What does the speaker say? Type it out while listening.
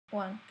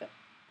1, go.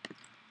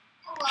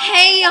 Hello.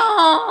 Hey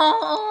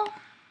y'all!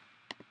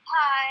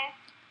 Hi.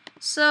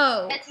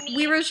 So, It's me.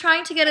 we were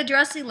trying to get a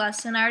dressing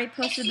lesson. I already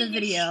posted the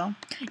video.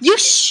 You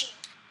shh!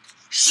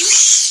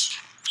 Shh!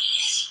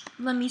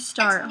 Let me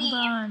start.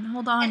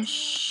 Hold on.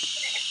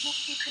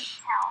 Shh. You could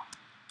tell.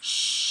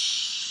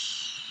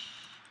 Shh.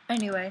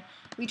 Anyway,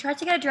 we tried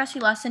to get a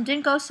dressing lesson.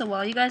 Didn't go so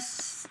well. You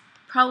guys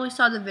probably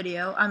saw the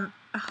video. I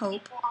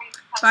hope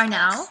by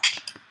now.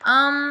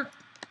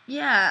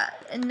 Yeah,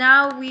 and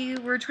now we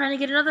were trying to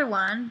get another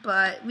one,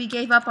 but we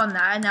gave up on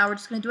that, and now we're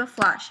just gonna do a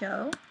flat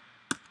show.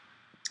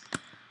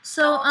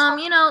 So,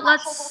 you know,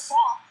 let's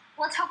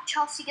hope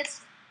Chelsea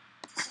gets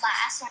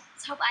last.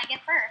 Let's hope I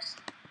get first.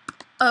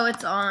 Oh,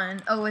 it's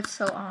on. Oh, it's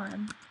so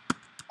on.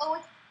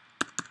 Oh,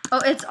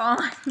 it's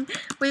on.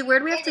 Wait, where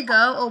do we have to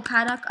go? Oh,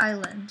 Paddock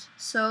Island.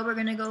 So we're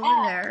gonna go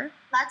over there.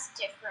 That's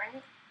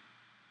different.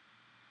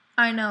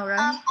 I know, right?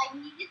 I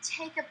need to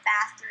take a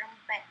bathroom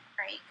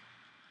break.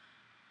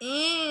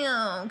 Ew.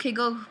 Okay,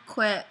 go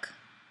quick.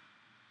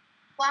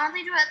 Why don't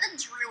they do it at the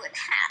Druid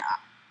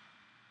Paddock?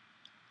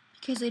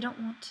 Because they don't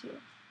want to.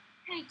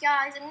 Hey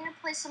guys, I'm gonna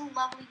play some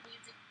lovely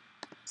music.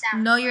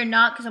 No, you're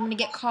not, because I'm gonna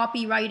get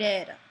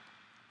copyrighted.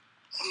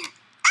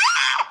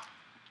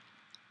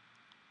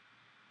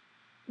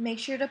 Make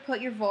sure to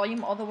put your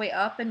volume all the way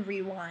up and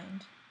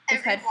rewind.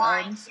 With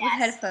headphones. Yes, with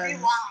headphones.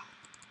 Rewind.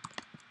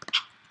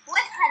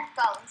 With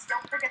headphones.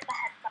 Don't forget the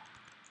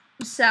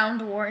headphones.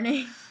 Sound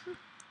warning.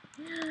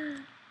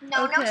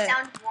 No, no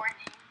sound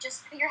warning.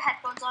 Just put your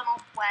headphones on all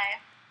the way.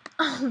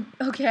 Oh,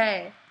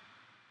 okay.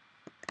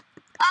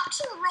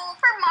 Action roll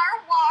for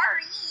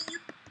Marwari.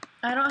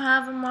 I don't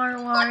have a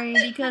Marwari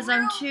because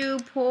I'm too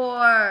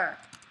poor.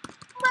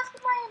 Left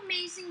my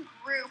amazing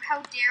group.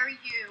 How dare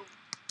you?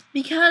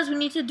 Because we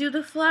need to do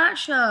the flat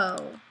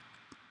show.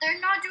 They're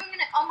not doing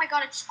it. Oh my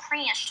god, it's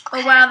crashed.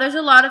 Oh wow, there's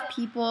a lot of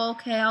people.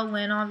 Okay, I'll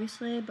win,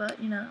 obviously, but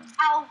you know.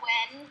 I'll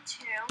win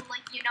too.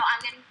 Like, you know,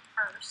 I'm getting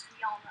first.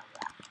 We all know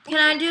that. Can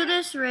I do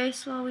this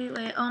race while we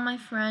wait? Oh, my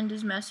friend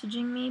is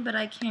messaging me, but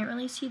I can't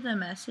really see the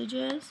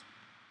messages.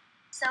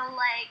 So,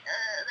 like,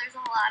 there's a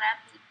lot of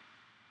people.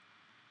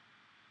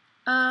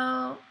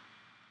 Oh.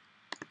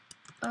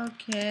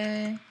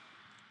 Okay.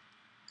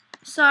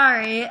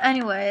 Sorry.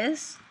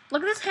 Anyways.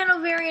 Look at this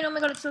Hanoverian. Oh my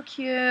god, it's so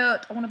cute.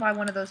 I want to buy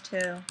one of those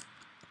too.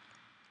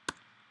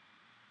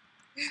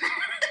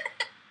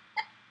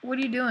 What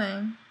are you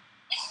doing?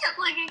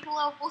 Like a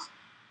global.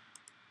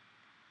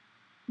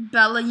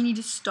 Bella, you need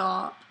to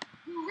stop.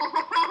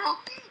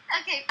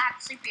 Okay,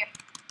 actually,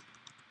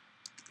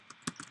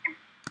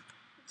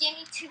 give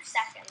me 2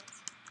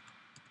 seconds.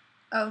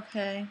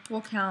 Okay,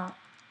 we'll count.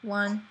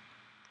 1,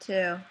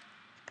 2.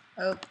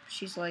 Oh,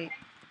 she's late.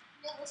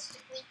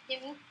 Realistically,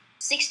 give me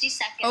 60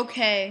 seconds.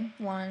 Okay,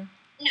 1.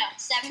 No,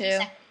 70 2,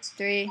 seconds.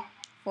 3,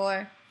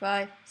 4,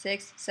 5,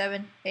 6,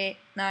 7, 8,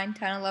 9,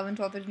 10, 11,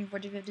 12, 13,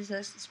 14, 15,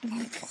 16,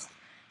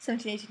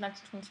 17, 18,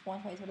 19, 20,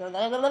 21,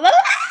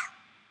 22.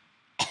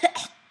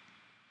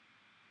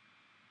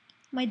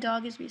 My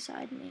dog is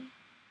beside me.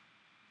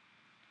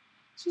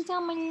 She's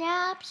on my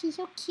lap. She's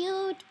so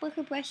cute, but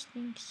her breast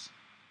stinks.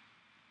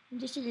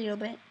 Just a little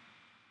bit.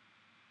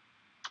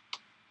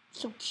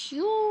 So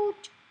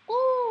cute.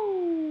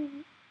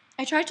 Ooh.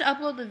 I tried to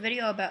upload the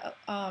video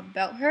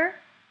about her,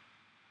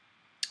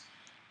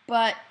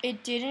 but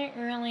it didn't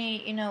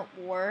really, you know,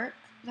 work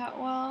that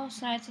well.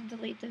 So I had to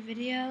delete the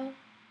video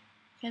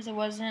because it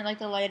wasn't like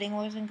the lighting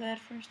wasn't good,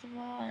 first of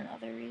all, and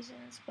other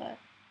reasons. But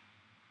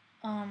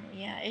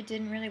yeah, it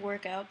didn't really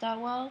work out that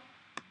well.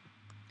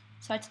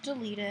 So I had to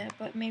delete it,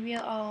 but maybe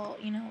I'll,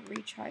 you know,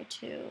 retry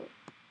to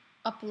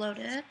upload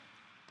it.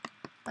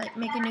 Like,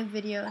 make a new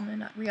video and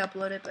then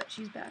re-upload it, but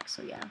she's back,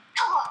 so yeah.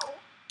 Hello.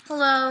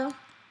 Hello.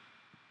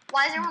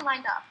 Why is everyone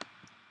lined up?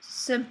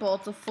 Simple.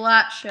 It's a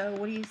flat show.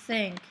 What do you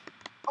think?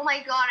 Oh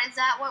my god, is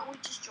that what we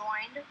just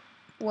joined?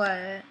 What?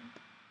 A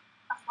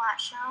flat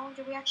show?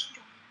 Did we actually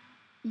join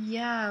that?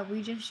 Yeah,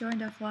 we just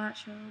joined a flat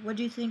show. What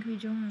do you think we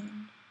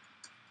joined?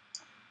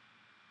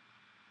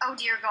 Oh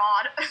dear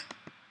god.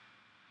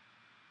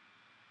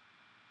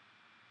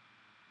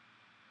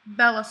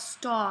 Bella,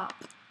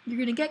 stop. You're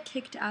gonna get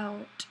kicked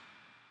out.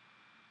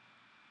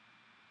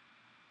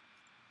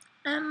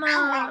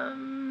 Emma.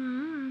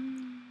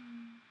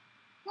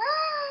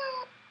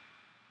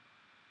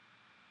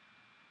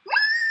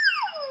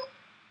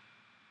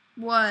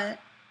 What?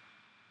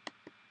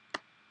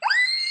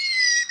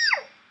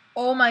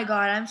 Oh my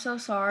god, I'm so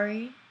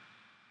sorry.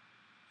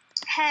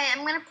 Hey,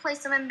 I'm gonna play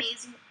some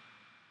amazing.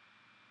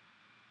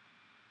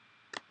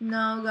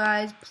 No,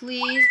 guys,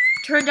 please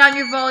turn down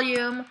your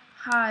volume.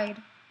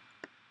 Hide.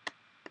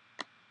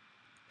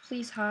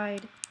 Please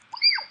hide.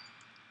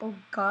 Oh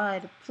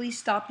god, please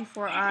stop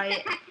before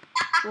I,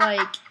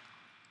 like,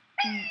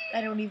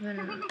 I don't even,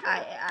 Oh, never mind,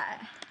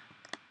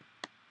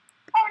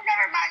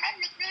 my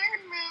nickname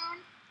is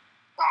Moon.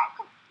 Got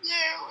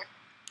confused.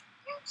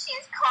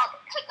 She's called to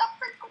pick up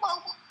the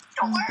global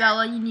store.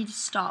 Bella, you need to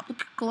stop.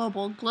 Look at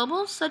Global.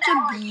 Global is such a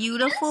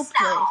beautiful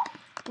place.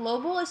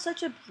 Global is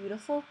such a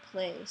beautiful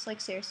place. Like,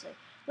 seriously.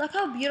 Look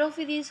how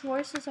beautiful these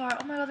horses are.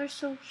 Oh my god, they're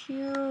so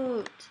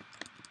cute.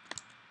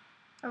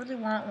 I really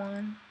want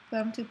one, but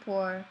I'm too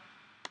poor.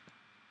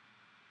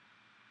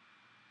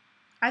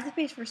 I have to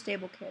pay for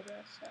stable care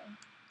though, so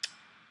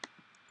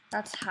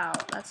that's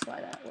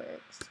why that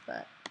works.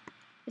 But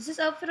is this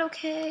outfit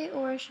okay,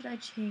 or should I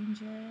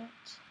change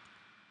it?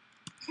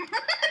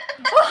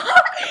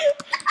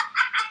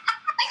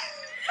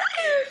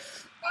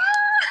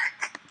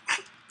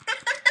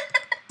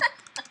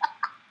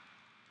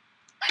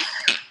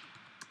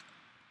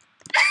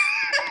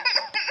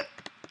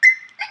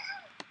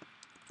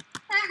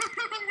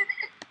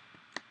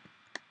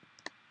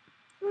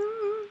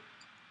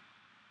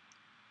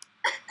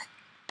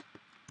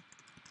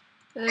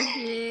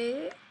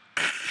 Okay.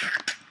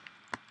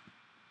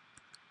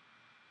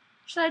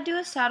 Should I do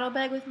a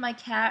saddlebag with my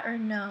cat or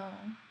no?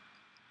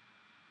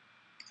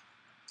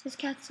 This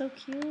cat's so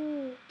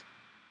cute.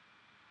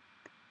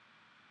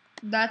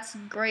 That's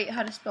great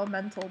how to spell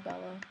mental,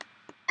 Bella.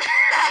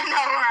 I know,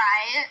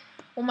 right?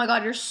 Oh my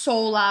god, you're so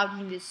loud,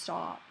 you need to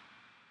stop.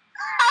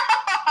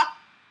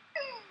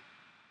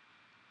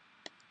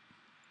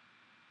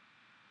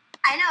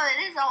 I know,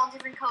 it is all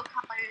different coat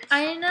colors.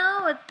 I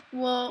know,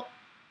 well,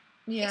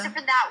 yeah. Except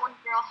for that one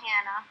girl,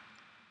 Hannah.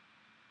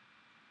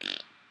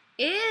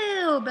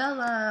 Ew,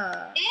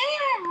 Bella.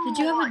 Ew. Did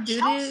you have a doo-doo?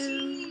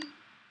 Chelsea.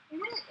 You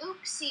did an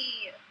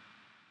oopsie.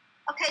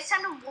 Okay, it's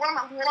time to warm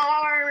up.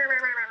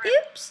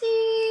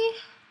 Oopsie.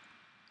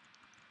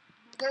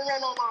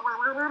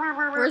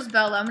 Where's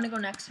Bella? I'm gonna go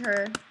next to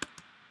her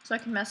so I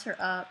can mess her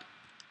up.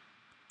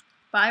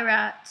 Bye,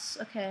 rats.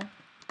 Okay.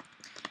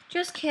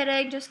 Just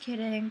kidding, just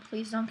kidding.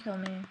 Please don't kill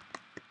me.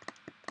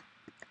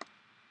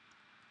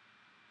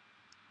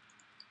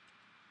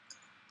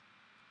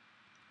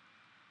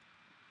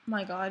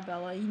 My god,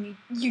 Bella, you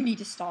need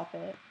to stop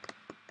it.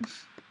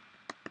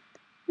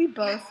 We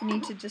both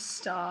need to just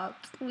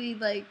stop. We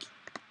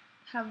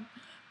have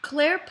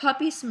Claire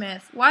Puppy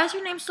Smith. Why is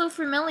her name so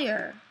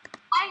familiar?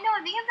 I know,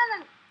 I think I've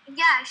done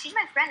yeah, she's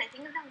my friend. I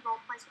think I've done role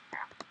plays with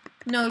her.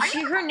 No,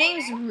 her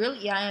name's really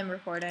yeah, I am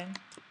recording.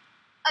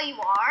 Oh, you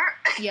are?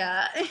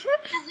 Yeah. Doesn't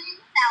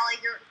sound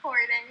like you're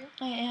recording.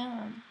 I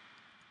am.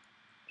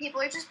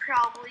 People are just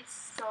probably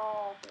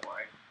so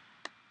bored.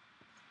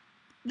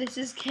 This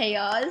is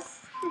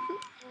chaos.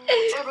 It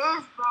is,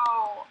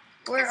 bro.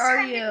 Where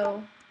are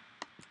you?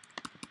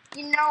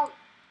 You know,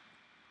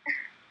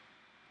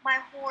 my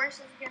horse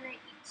is gonna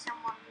eat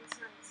someone's.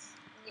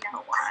 You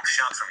know what?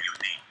 Shot from you,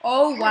 Dean.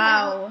 Oh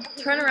wow!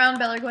 Turn around,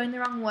 Bella. You're going the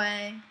wrong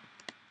way.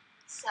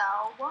 So.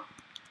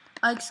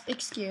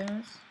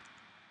 Excuse.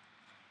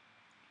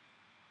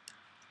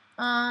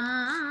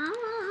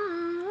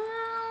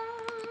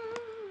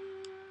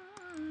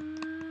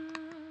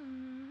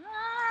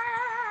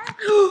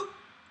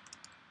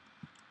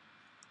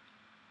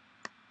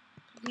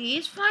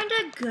 Please find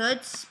a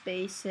good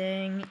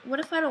spacing. What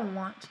if I don't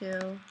want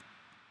to?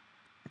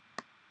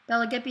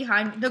 Bella, get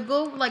behind me. They'll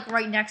go like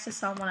right next to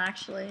someone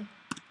actually.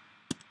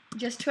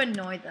 Just to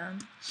annoy them.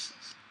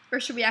 Or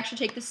should we actually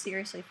take this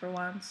seriously for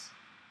once?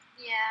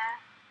 Yeah.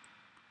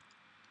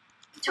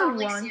 For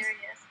Totally once.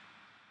 serious.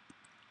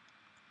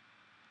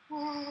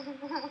 Oh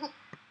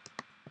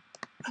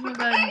my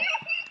god.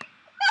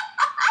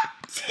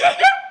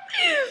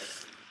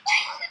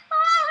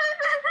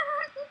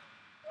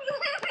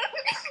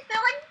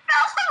 They're like,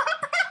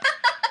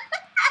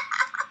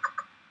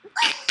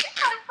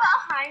 I'm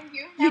behind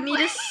you. You need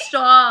to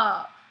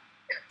stop.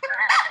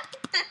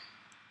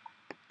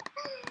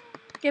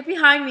 Get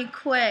behind me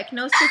quick.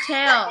 Nose to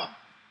tail.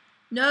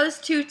 Nose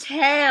to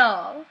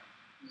tail.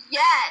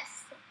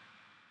 Yes.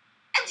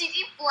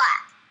 NGG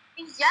flat.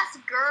 Yes,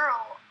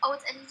 girl. Oh,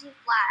 it's NGG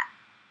flat.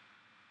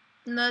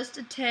 Nose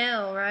to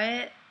tail,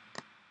 right?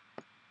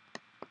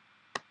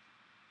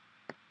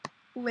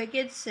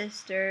 Wicked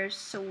sisters,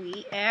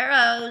 sweet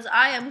arrows.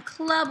 I am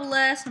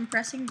clubless. I'm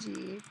pressing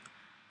G.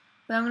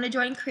 But I'm gonna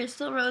join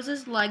Crystal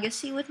Rose's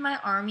legacy with my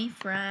army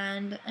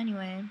friend.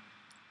 Anyway.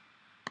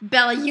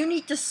 Bella, you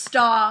need to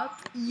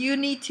stop. You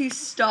need to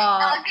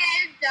stop.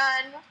 Okay,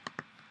 done.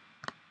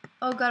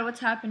 Oh god, what's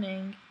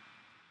happening?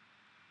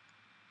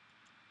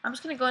 I'm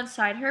just gonna go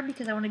inside her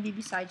because I want to be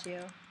beside you.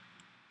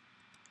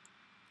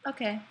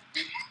 Okay.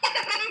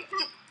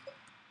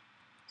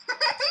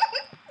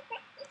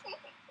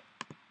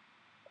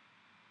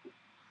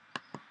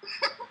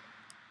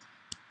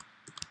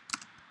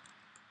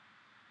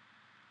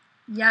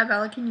 Yeah,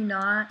 Bella, can you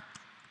not?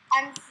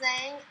 I'm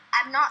saying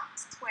I'm not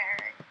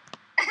swearing.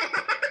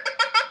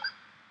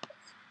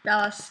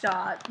 Bella,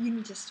 stop. You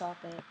need to stop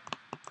it.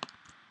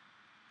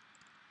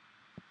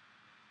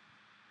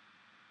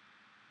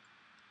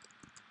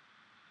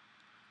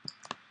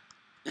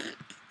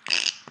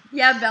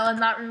 Yeah, Bella,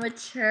 not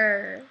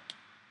immature.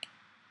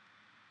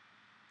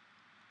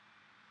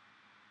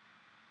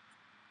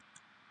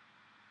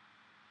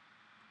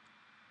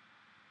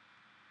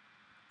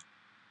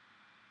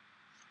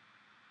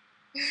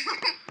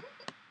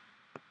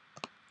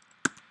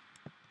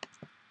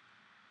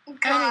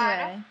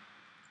 Anyway.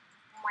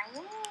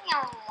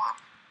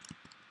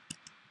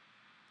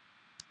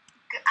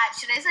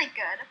 Should I say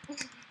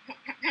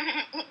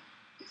good.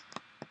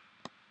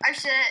 Or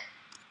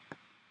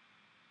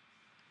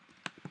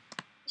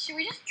should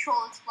we just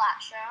troll this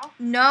flat show?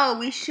 No,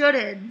 we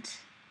shouldn't.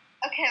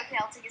 Okay,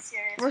 I'll take it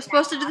seriously. We're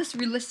supposed to do this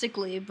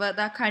realistically, but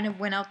that kind of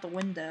went out the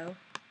window.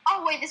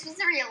 Oh, wait, this was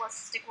a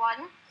realistic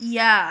one?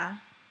 Yeah.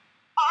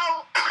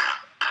 Oh.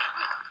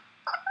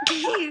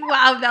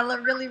 Wow,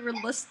 Bella, really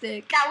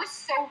realistic. That was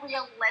so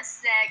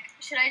realistic.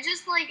 Should I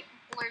just, like,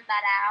 blur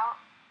that out?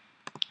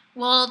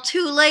 Well,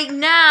 too late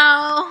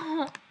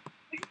now.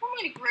 We can put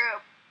me in a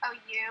group. Oh,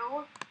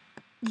 you?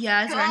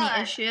 Yeah, is there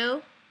any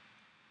issue?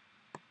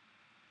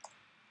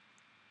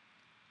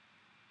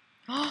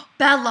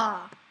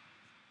 Bella!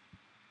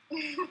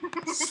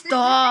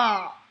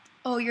 Stop!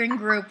 Oh, you're in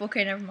group.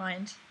 Okay, never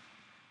mind.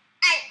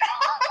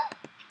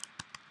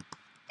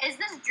 Is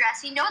this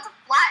dress? You know it's a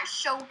flat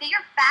show. Get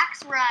your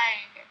facts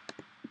right.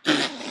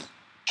 Alright,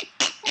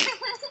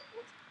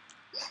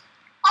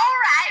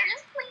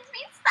 just please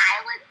be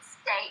silent.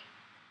 Stay.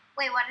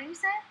 Wait, what did you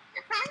say?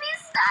 Please be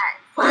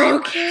silent.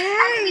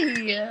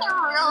 Okay. The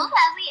rules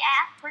as we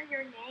ask for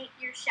your name,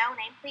 your show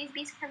name. Please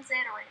be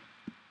considerate.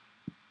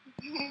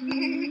 Should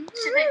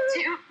I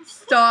do?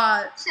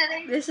 Stop. Should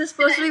I? This is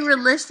supposed to be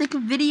realistic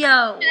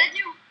video.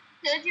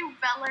 Should I do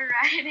Bella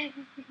riding?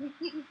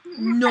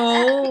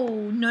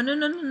 No. No. Okay.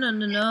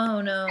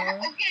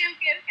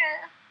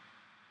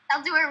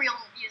 I'll do a real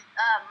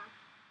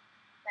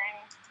thing.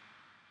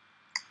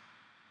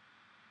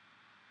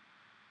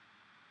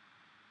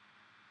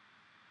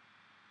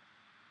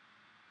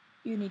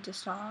 You need to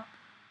stop.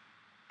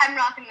 I'm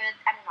not.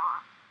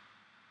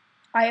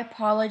 I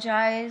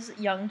apologize,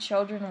 young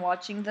children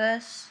watching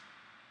this.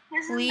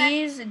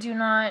 Please do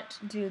not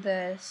do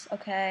this,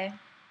 okay?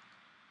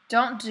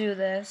 Don't do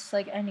this,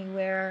 like,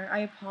 anywhere. I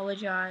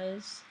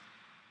apologize.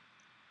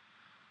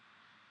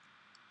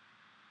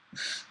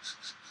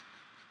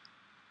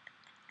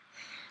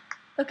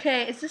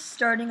 Okay, is this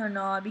starting or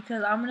not?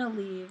 Because I'm gonna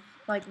leave,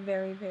 like,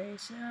 very, very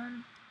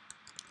soon.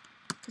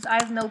 Because I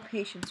have no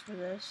patience for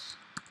this.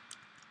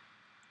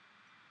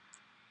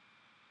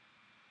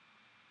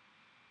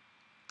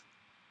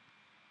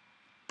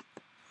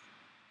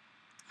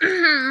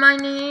 My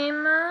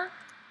name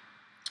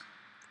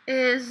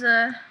is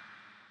Okay.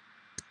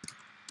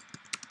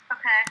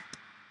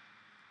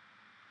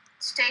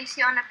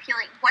 Stacy on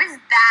appealing. What is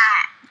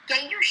that?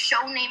 Get your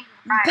show name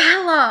right.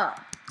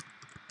 Bella.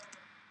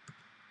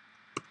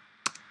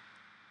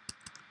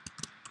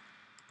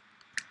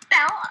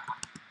 Bella.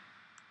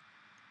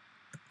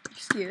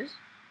 Excuse.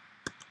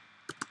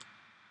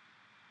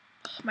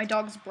 My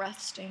dog's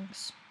breath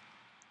stinks.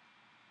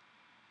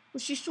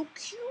 But she's so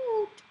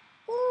cute.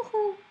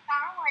 Ooh.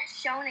 I want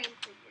show name,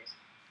 please.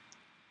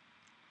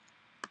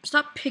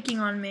 Stop picking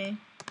on me.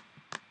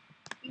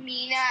 You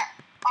mean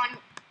on?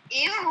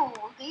 Ew.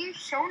 Get your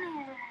show name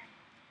right.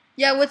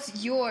 Yeah,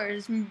 what's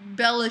yours?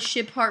 Bella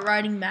Shipheart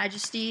Riding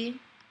Majesty?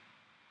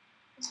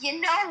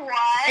 You know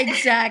what?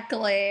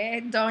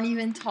 Exactly. Don't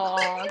even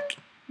talk.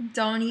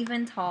 Don't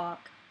even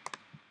talk.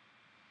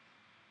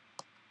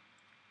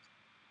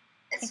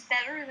 It's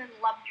better than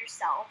love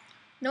yourself.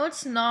 No,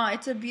 it's not.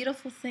 It's a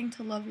beautiful thing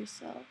to love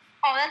yourself.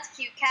 Oh, that's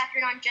cute.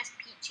 Catherine on Just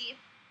Peachy.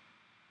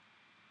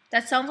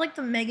 That sounds like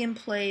the Megan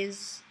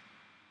Plays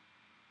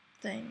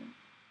thing.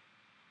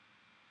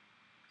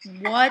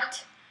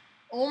 What?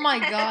 Oh my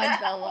god,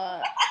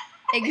 Bella.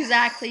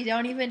 Exactly.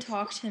 Don't even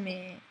talk to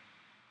me.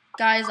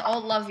 Guys,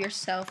 all love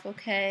yourself,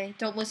 okay?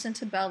 Don't listen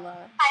to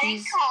Bella. I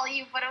didn't call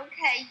you, but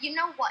okay. You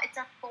know what? It's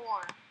a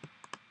thorn.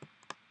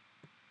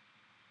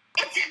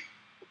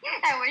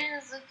 I wish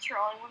this was a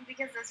trolling one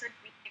because this would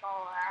be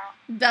all out.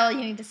 Bella, you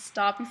need to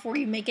stop before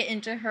you make it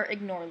into her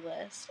ignore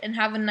list. And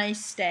have a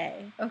nice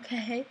stay,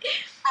 okay?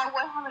 I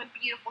would have a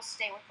beautiful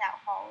stay without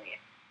Holly.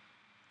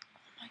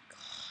 Oh my god.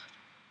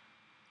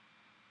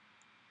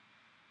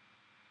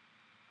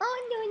 Oh,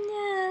 no.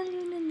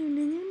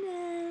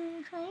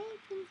 Hi,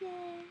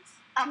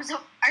 princess. So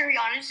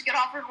Ariana just got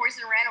off her horse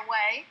and ran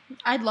away.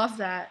 I'd love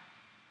that.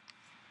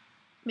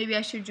 Maybe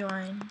I should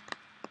join.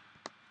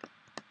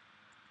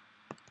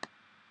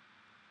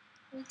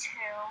 Me too.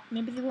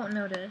 Maybe they won't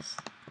notice.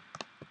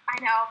 I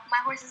know. My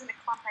horse is in a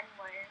clump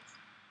anyways.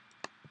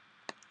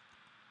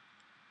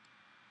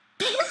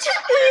 What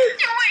are you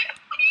doing?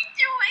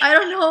 I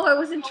don't know. I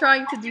wasn't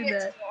trying to do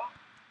that.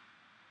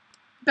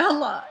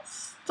 Bella,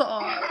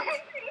 stop.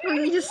 We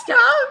need to stop.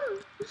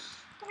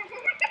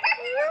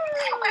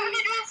 Why would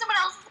you do someone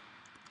else's?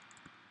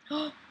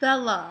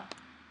 Bella.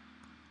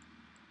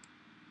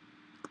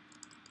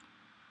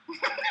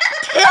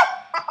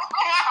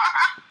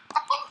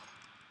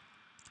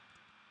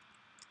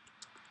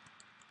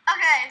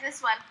 Okay,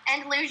 this one.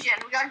 And illusion.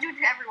 We gotta do it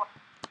to everyone.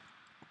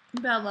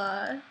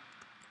 Bella.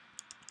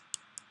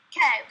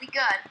 Okay, we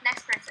good.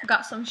 Next person.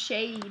 Got some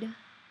shade.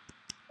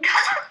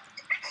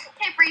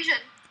 Okay,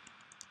 Frisian.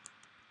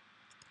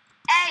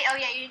 Hey, oh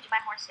yeah, you need to do my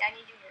horse. Yeah, I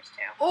need to do yours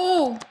too.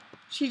 Oh,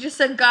 she just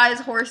said,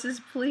 guys, horses,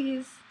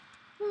 please.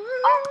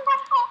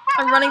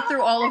 I'm running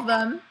through all of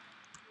them.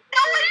 No,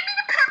 I didn't mean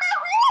to pet my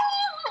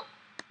horse.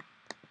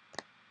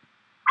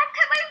 I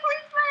pet my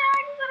horse by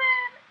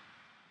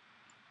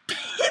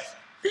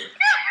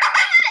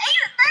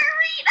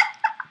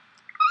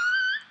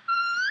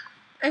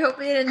I hope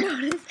you didn't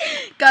notice.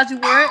 Guys, we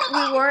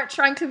weren't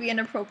trying to be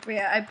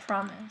inappropriate, I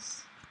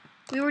promise.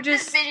 We were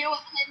This just video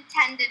wasn't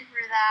intended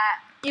for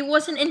that. it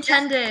wasn't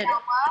intended.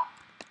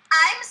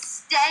 I'm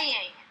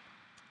staying.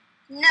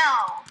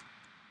 No.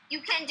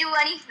 You can't do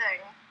anything.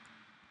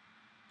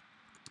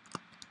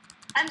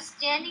 I'm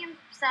standing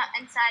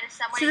inside of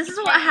someone. So this is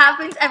what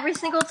happens every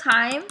single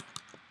time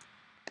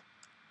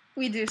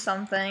we do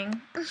something.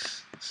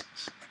 It's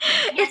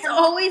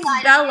always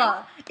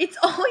Bella. It's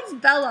always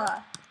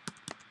Bella.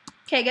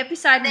 Okay, get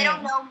beside me. They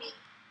don't know me.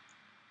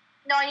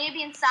 No, I need to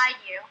be inside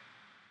you.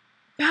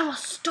 Bella,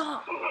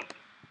 stop. Okay,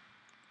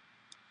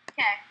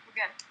 we're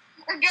good.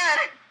 We're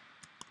good.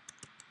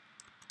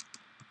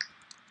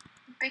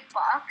 Big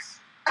box.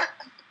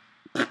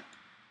 I'm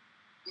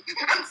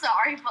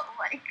sorry, but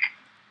like.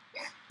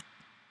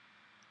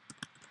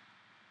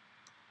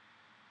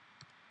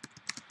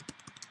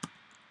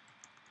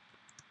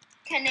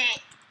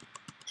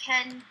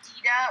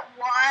 Candida,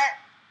 what?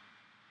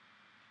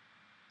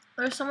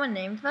 There's someone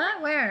named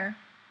that? Where?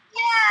 Yeah,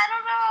 I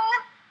don't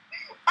know.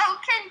 Oh,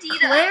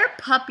 Candida. Claire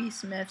Puppy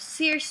Smith.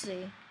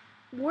 Seriously.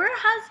 Where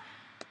has...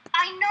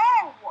 I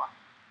know.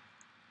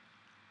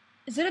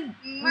 Is it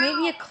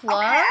maybe a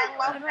club? Okay, I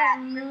love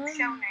that Move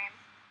show name.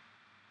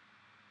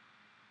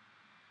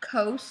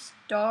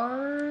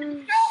 Co-stars?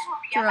 I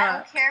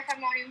don't care if I'm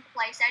not even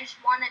placed. I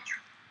just want to...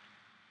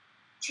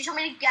 She told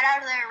me to get out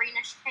of the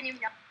arena. She can't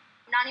even know.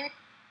 I'm not even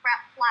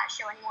flat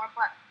show anymore,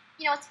 but,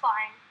 you know, it's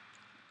fine.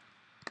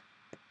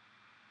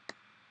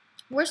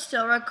 We're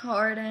still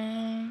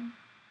recording.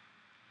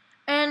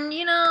 And,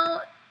 you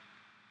know,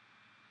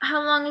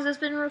 how long has this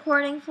been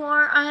recording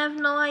for? I have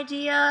no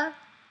idea.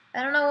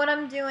 I don't know what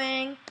I'm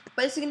doing.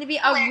 But it's going to be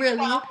a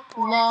really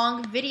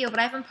long video. But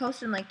I haven't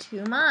posted in like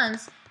 2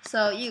 months.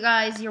 So, you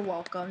guys, you're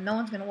welcome. No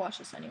one's going to watch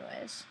this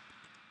anyways.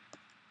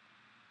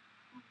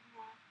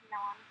 No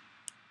one.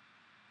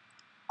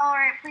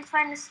 Alright, please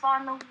find the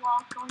spot on the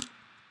wall.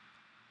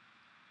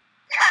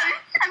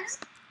 I'm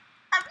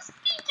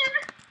speaking.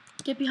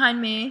 Get behind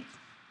me.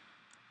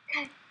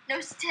 Okay, no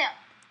still.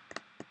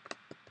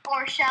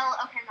 Or shall...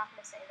 Okay, I'm not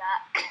going to say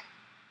that.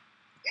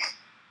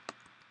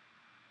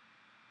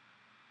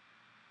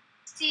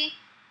 See?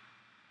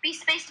 Be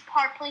spaced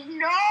apart, please.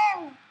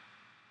 No!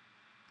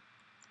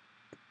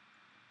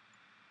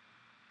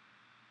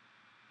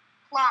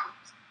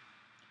 Plums.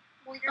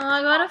 Oh,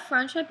 I got a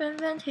friendship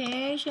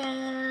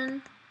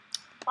invitation.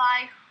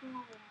 By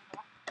whom?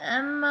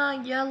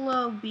 Emma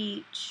Yellow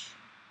Beach.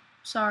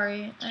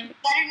 Sorry. You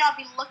better not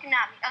be looking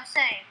at me. Oh,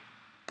 same.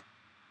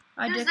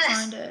 I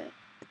declined it.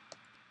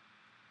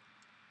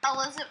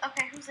 Elizabeth.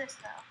 Okay, who's this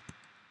though?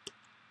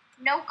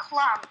 No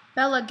clump.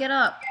 Bella, get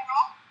up.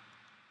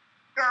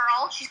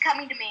 Girl, she's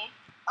coming to me.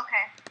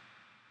 Okay.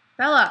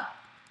 Bella.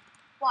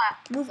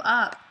 What? Move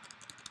up.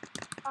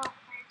 Oh,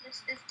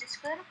 is this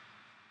good?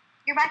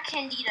 You're by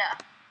Candida.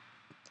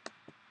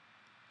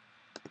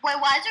 Wait,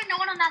 why is there no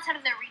one on that side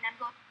of the arena? I'm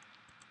going.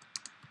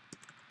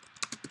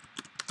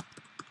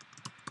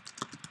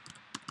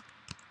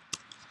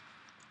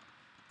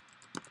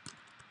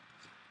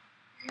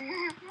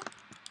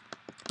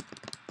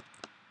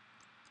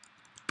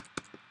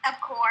 Of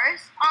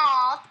course.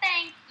 Aw,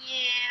 thank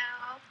you.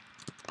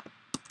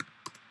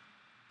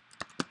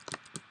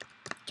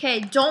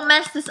 Okay, don't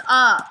mess this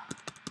up.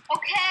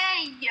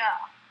 Okay.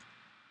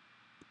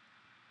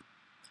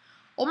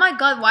 Oh my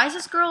god, why is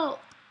this girl...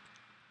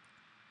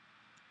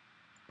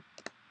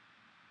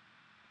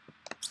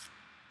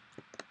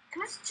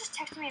 Someone's just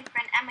texted me a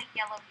friend, Emma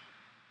Yellow.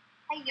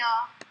 Hey,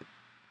 y'all.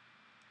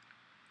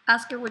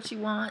 Ask her what she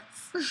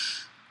wants.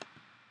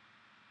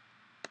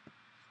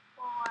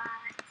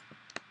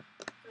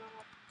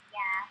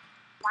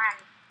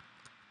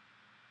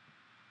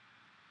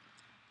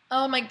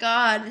 Oh my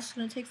god, this is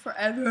gonna take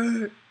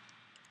forever.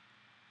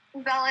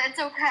 Bella, it's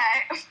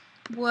okay.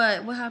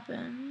 What? What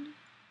happened?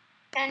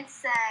 And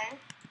say.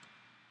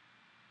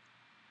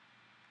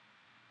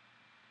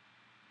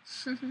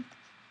 Emma's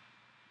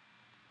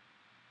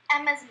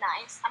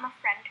nice. I'm a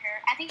friend to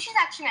her. I think she's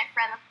actually my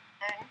friend.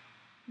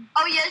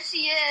 Oh, yes,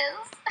 she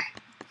is.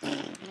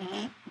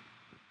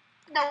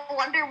 No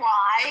wonder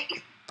why.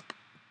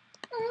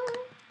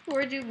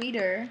 Where'd you meet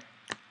her?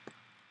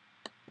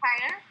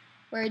 Pardon?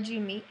 Where'd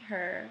you meet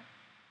her?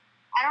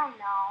 I don't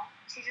know.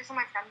 She's just on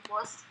my friend's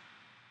list.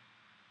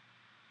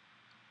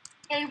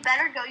 Yeah, you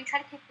better go. You try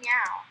to kick me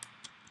out.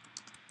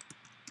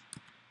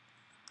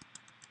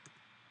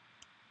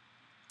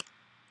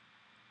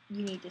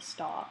 You need to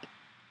stop.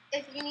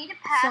 If you need to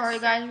pass... Sorry,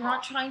 guys. We're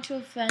not trying to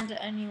offend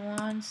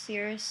anyone.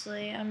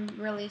 Seriously. I'm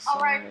really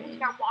sorry. Alright, we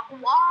gotta walk.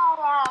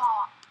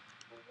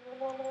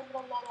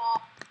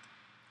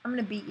 I'm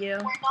gonna beat you.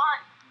 We're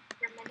not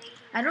discriminating.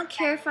 I don't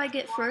care if I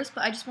get first,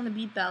 but I just want to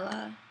beat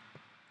Bella.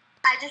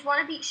 I just want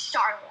to beat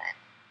Charlotte.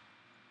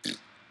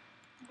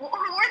 Who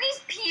are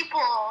these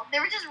people? They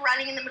were just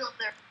running in the middle of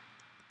their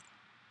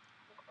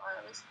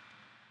clothes.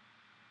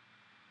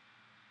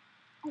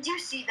 Do you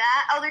see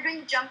that? Oh, they're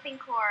doing jumping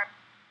core.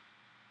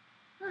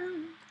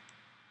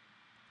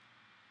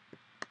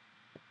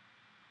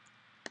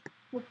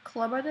 What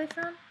club are they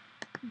from?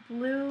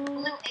 Blue.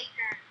 Blue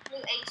acre. Blue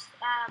ace.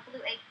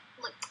 Blue acre.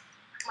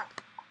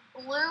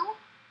 Blue.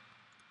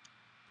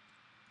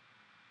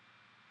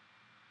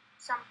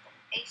 Something.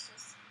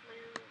 Aces.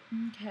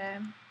 Blue. Okay.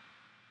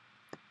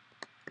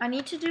 I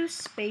need to do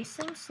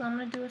spacing, so I'm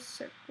gonna do a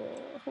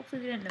circle.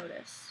 Hopefully they didn't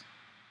notice.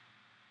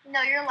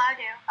 No, you're allowed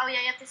to. Oh yeah,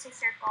 you have to say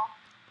circle.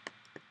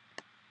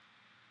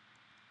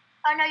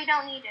 Oh no, you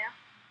don't need to.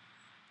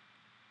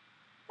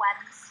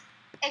 Webs.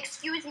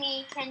 Excuse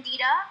me,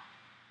 Candida.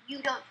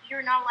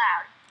 You're not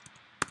allowed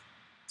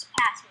to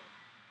pass me.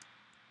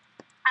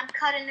 I'm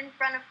cutting in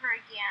front of her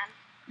again.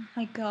 Oh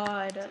my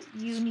god,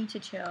 you need to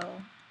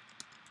chill.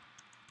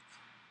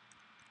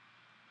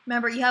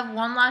 Remember, you have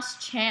one last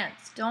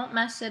chance. Don't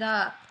mess it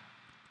up.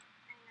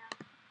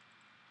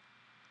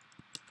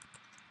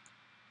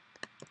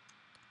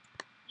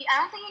 I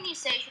don't think you need to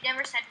say it. She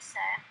never said to say.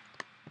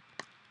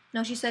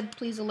 No, she said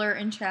please alert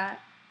in chat.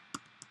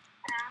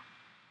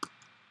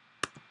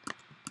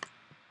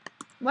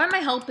 Why am I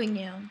helping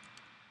you?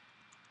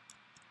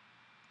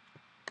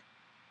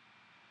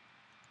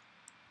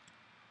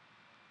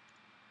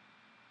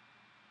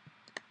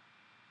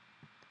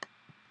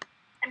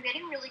 I'm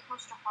getting really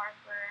close to Harper.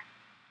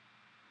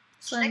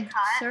 So Should I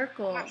cut?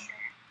 circle. I'm not sure.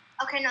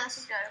 Okay, no, this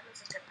is good.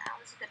 This is good now.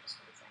 This is good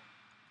distancing.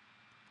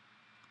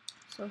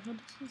 Social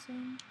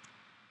distancing.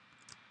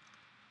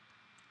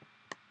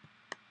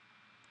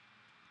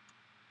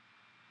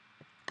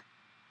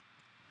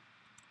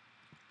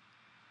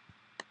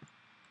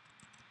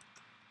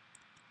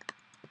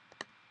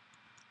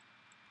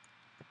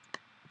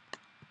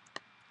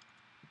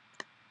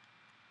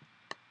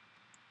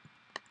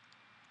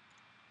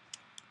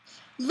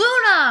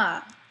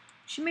 Luna!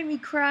 She made me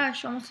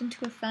crash almost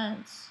into a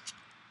fence.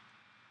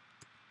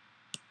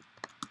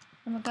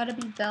 And I gotta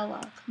be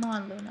Bella. Come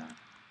on, Luna.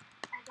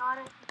 I got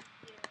it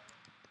from you.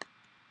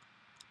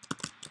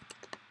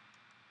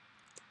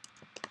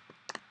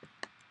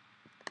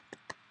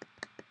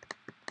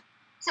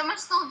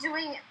 Someone's still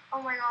doing it.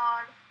 Oh my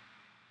god.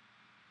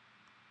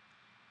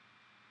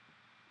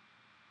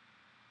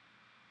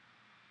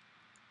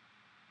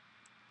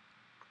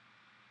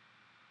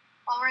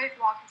 Already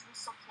walking, so I'm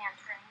still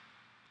cantering.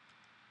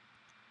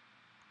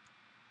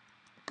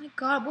 Oh my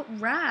god, what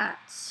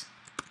rats?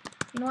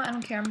 You know what? I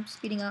don't care. I'm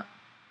speeding up.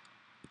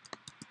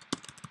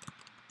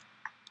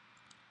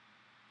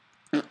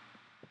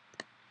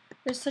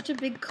 There's such a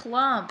big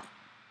clump.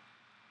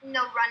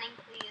 No running,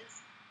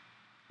 please.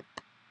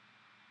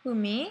 Who,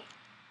 me?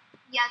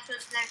 Yeah, that's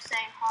what they're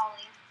saying,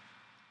 Holly.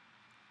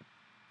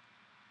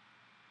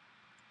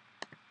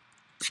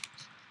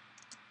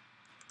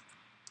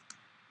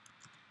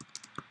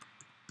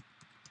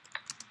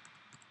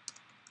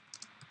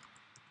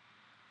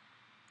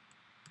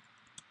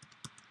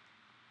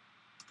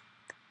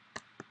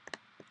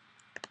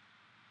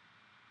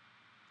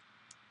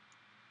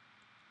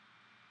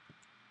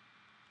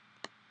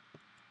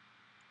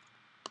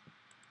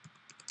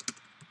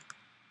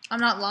 I'm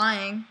not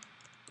lying.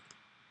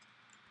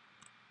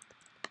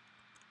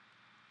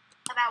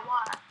 About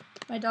what?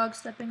 My dog's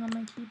stepping on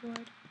my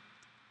keyboard.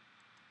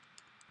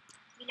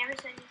 You never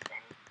said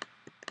anything.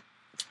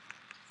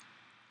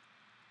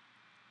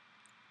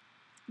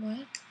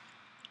 What?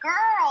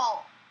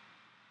 Girl!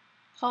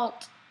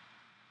 Halt.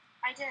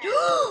 I did.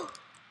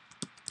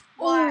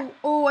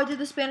 Oh, I did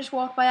the Spanish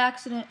walk by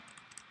accident.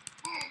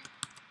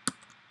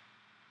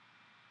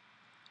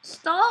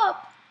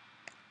 Stop!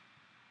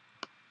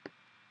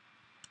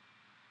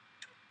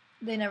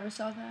 They never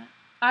saw that.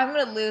 I'm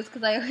gonna lose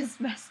because I always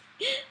mess.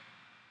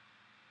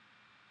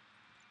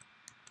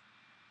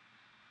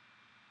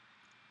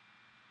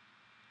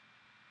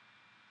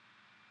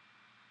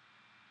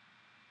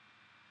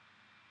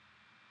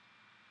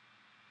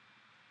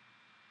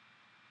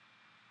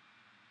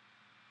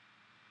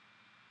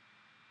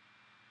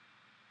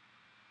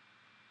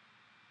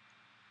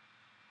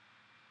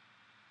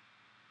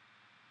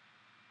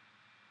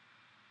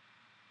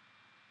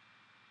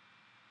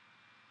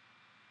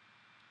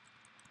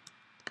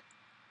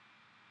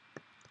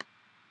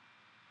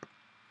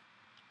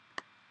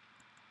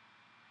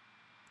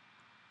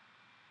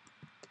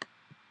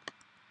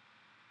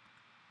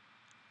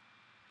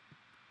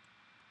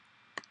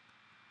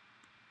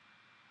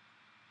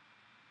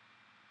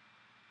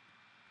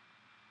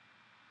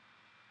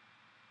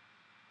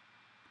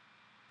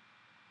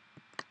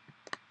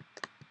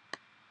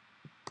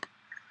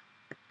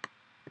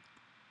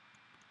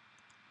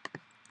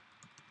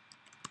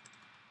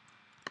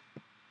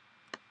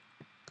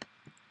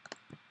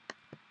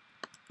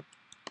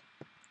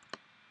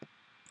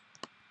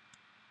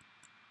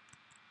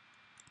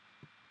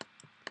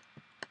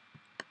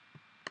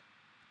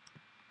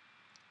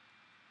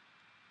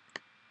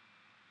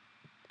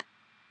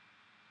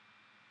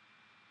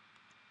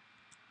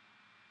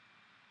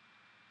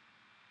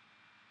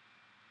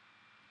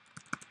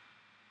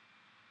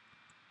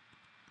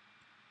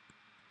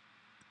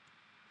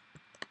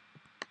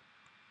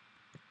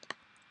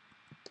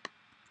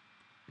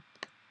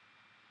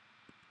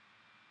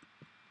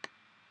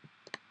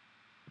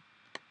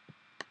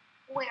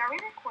 Wait, are we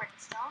recording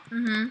still?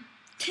 Mm-hmm.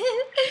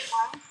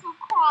 I'm so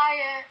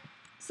quiet.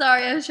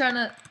 Sorry, I was trying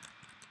to.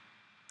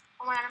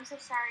 Oh my god, I'm so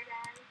sorry,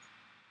 guys.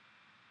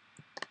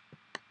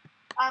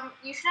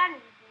 You should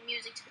add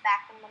music to the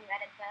background when you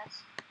edit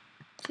this.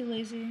 Too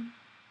lazy.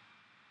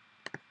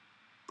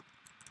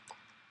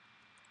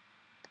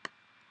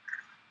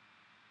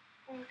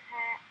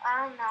 Okay,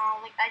 I don't know.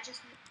 Like, I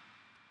just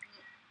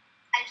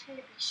need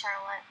to beat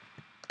Charlotte.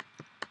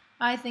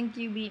 I think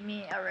you beat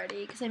me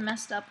already because I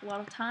messed up a lot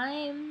of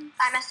times.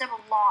 I messed up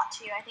a lot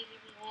too. I think you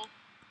beat me.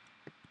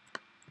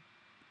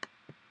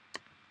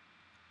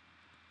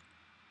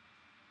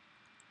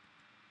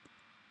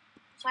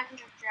 So I can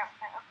just drop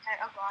that. Okay,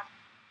 oh god.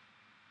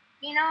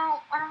 You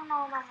know, I don't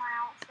know about my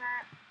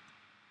outfit.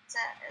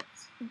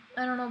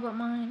 I don't know about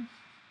mine.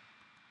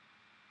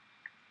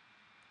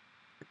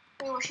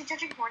 Wait, was she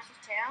judging horses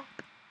too?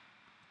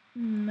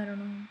 I don't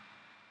know.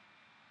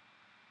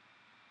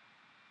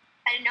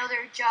 I didn't know they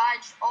were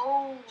judged.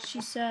 Oh.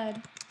 She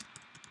said.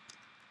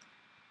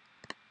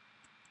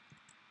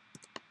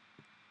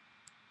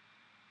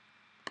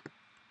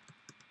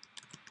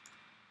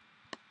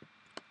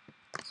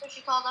 So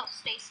she called up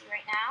Stacy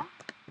right now.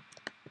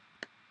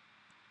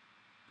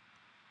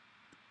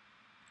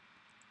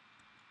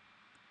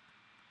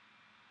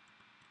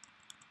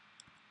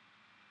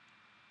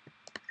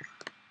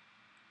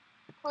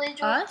 Please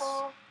do a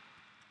full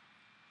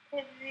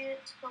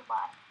pivot to the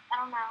left. I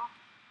don't know.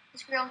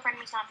 This girl in front of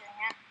me's not doing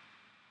it.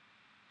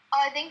 Oh,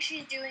 I think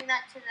she's doing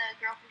that to the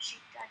girl who she's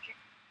judging.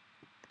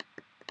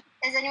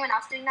 Is anyone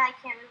else doing that?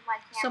 I can't move my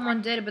camera.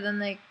 Someone did, but then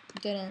they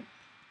didn't.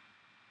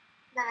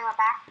 Then they went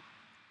back.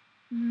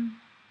 Mm-hmm.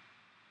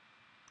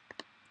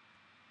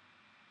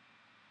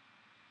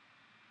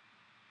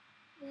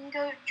 We can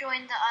go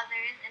join the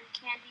others and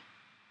Candy.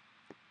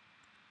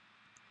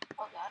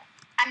 Oh god.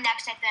 I'm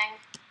next, I think.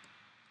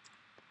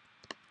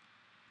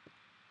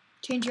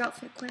 Change your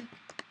outfit quick.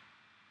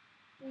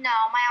 No,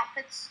 my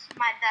outfit's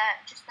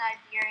just the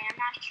Iberian. I'm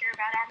not sure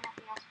about it. I have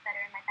nothing else better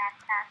in my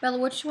backpack. Bella,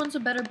 which one's a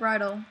better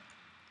bridle?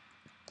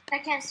 I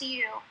can't see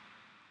you.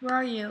 Where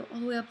are you? All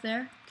the way up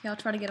there? Okay, I'll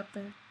try to get up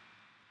there.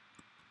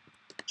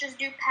 Just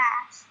do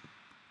pass.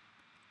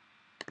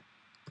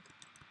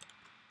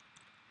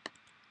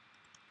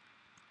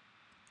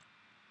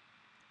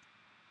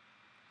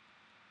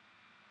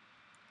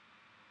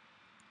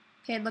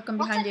 Okay, look, I'm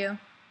behind you.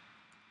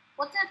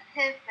 What's a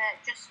pivot?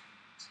 Just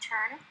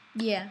turn?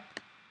 Yeah.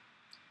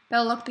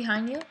 Bella, look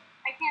behind you.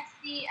 I can't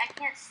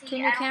see. Turn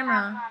your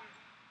camera.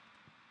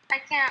 I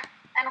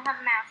don't have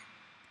a mouse.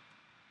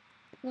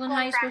 Well, then how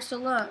are you supposed to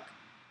look?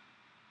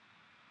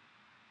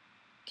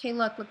 Okay,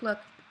 look.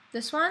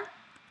 This one?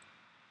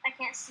 I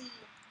can't see.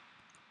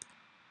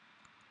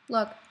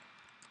 Look.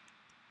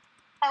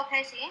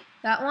 Okay, see?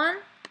 That one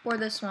or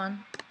this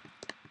one?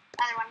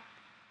 Other one.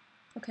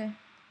 Okay.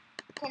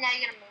 Okay, now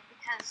you gotta move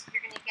because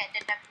you're gonna get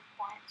deducted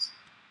points.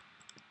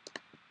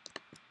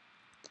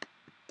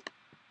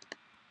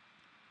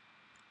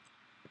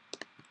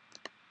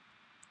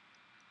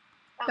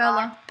 Oh, Bella.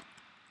 God.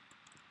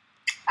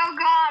 Oh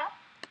god!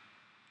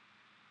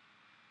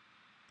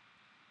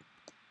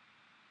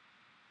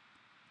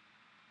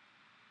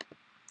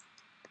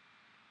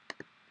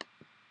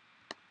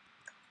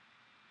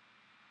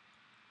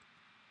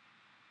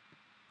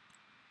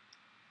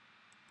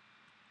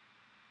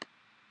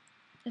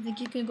 I think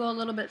you can go a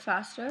little bit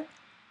faster.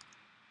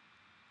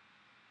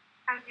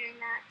 I'm doing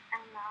that. I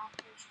don't know.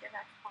 I should give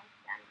that point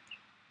damage.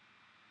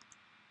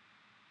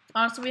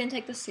 Honestly, we didn't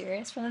take this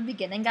serious from the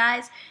beginning,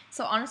 guys.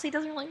 So honestly, it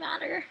doesn't really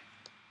matter.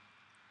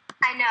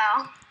 I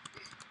know.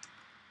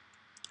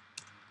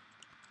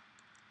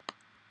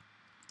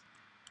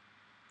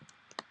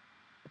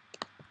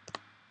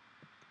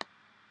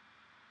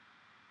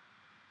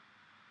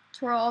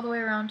 Twirl all the way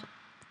around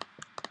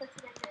That's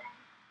what I'm doing.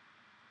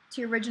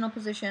 to your original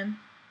position.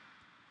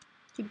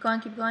 Keep going.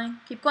 Bella,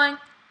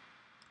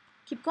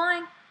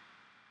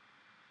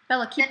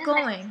 keep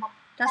going.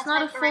 That's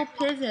not a full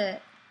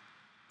pivot.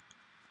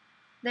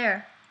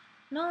 There.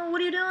 No,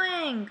 what are you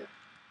doing?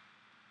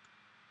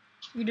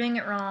 You're doing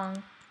it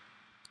wrong.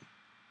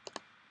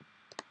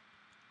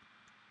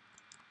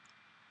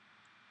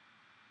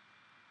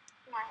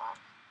 My luck.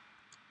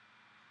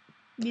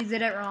 You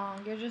did it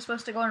wrong. You're just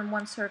supposed to go in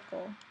one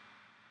circle.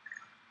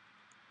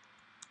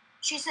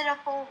 She said a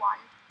full one.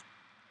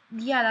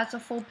 Yeah, that's a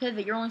full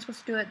pivot. You're only supposed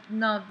to do it.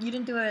 No, you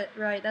didn't do it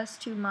right. That's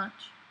too much.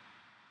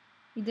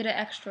 You did it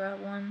extra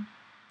one.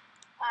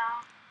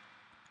 Oh.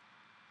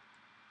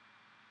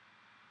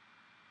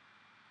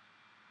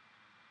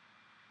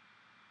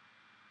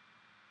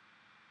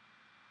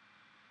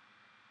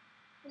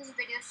 This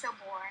video is so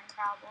boring,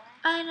 probably.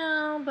 I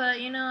know,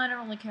 but you know, I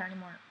don't really care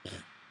anymore.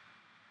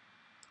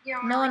 You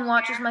don't No really one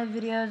watches care. my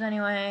videos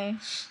anyway.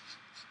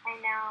 I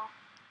know.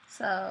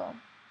 So.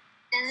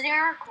 Is it even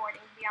recording,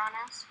 to be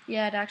honest?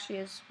 Yeah, it actually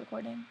is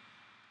recording.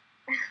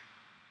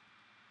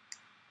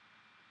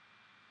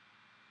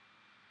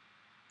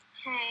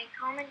 Hey,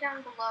 comment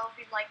down below if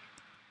you'd like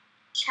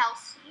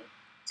Chelsea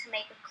to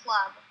make a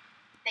club.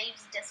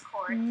 Fave's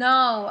Discord.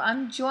 No,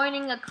 I'm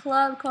joining a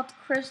club called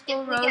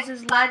Crystal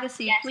Rose's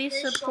Legacy. Please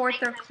support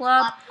their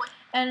club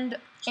and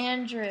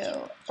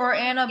Andrew or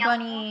Anna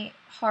Bunny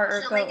Heart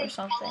or Goat or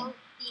something.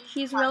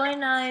 He's really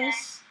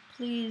nice.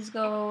 Please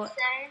go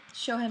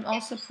show him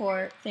all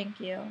support. Thank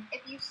you.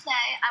 If you say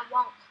I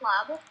want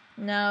club.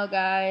 No,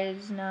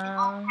 guys, no. In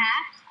all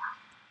caps,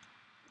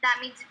 that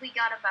means we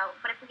got a vote.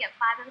 But if we get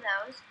 5 of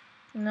those,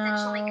 no. then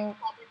she'll make a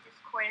club in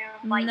Discord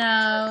and invite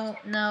no,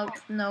 you to nope,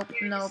 nope,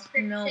 nope,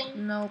 nope,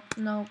 nope,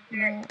 nope,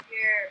 nope.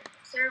 Your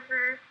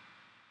server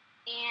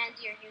and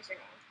your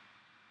username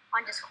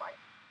on Discord.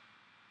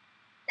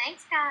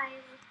 Thanks,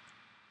 guys.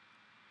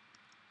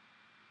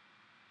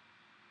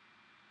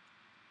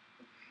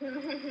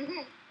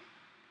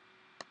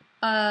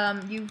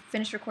 You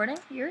finished recording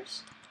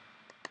yours?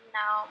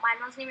 No, mine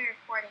wasn't even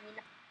recording. You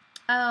know?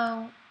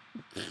 Oh.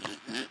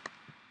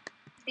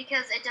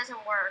 Because it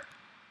doesn't work.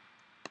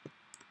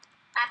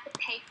 I have to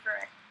pay for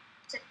it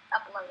to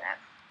upload it.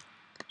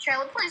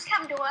 Charlie, please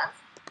come to us.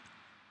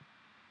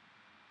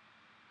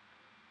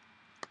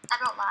 I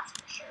don't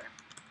last for sure.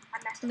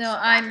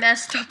 I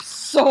messed up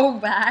so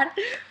bad.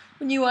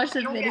 When you watch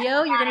the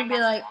video, you're gonna be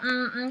like,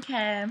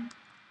 okay.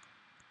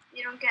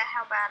 You don't get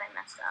how bad I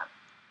messed up.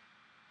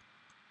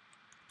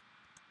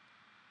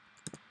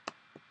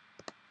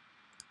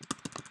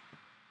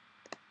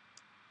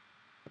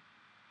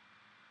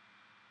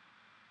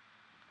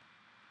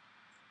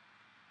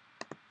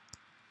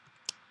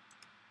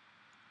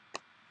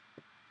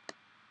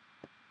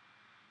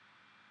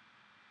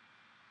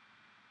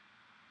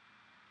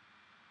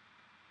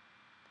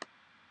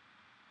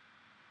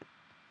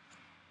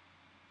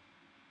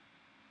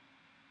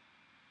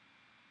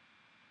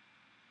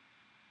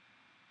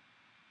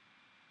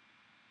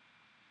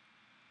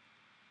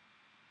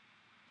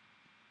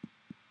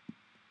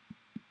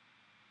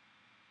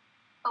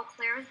 Oh,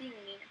 Claire was being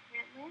mean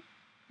apparently.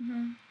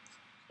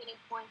 Getting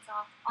points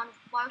off.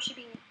 Why was she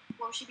being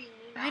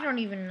mean? I don't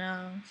even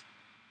know.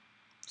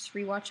 Just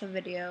rewatch a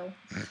video.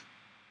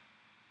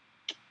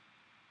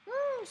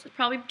 It's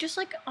probably just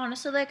like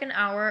honestly like an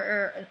hour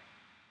or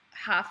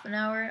half an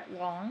hour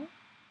long.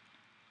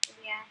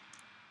 Yeah.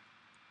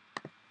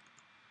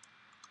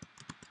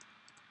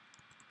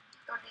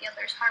 Go to the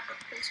others. Harper,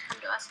 please come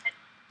to us.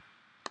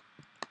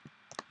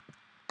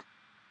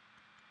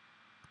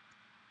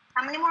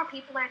 How many more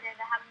people are there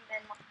that haven't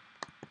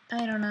been?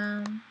 I don't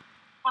know.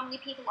 How many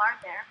people are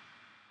there?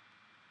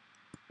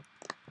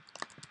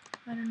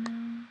 I don't know.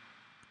 I'm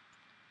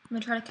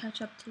gonna try to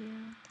catch up to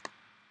you.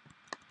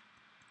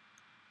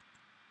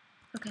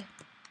 Okay.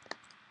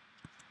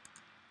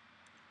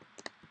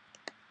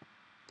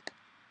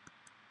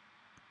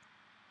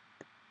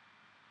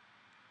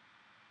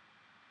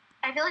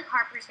 I feel like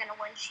Harper's gonna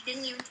win. She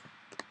didn't even.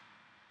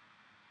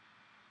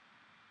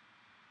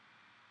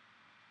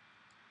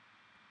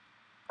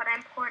 But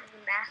I'm poured in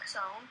the max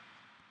zone.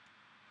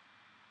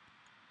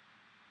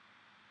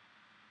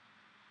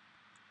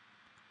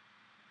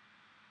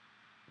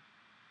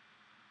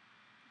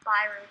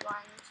 Bye, rude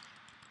ones.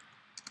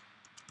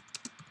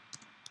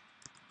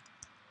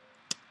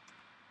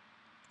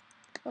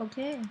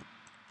 Okay.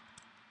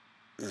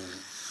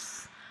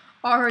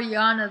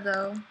 Ariana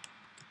though.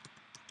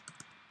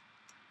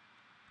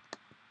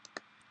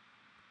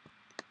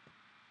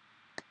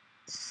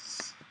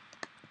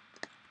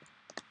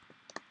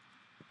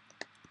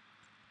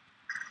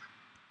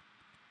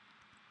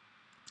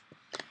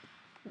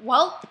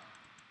 Well,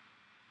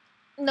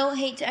 no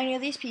hate to any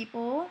of these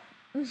people.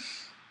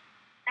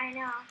 I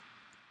know.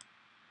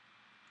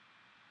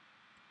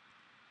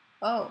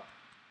 Oh.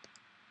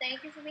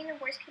 Thank you for being the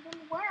worst people in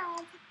the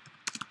world.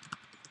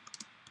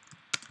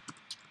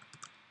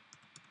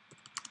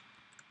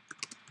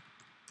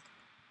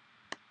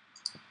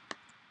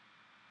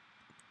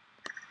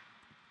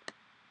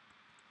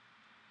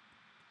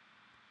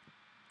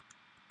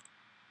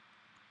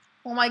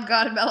 Oh my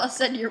god, Bella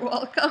said you're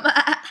welcome.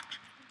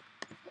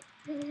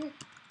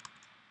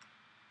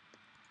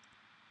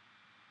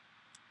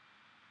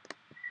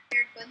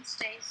 You're good,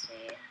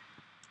 Stacy.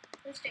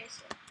 Who's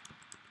Stacy?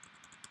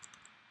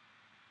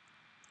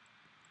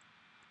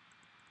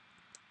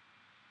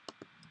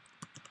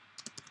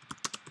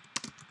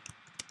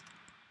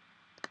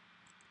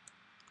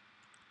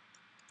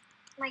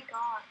 Oh my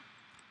god.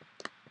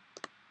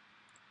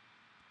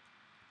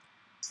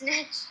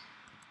 Snitch.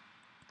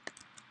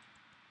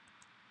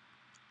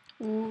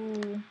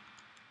 Ooh.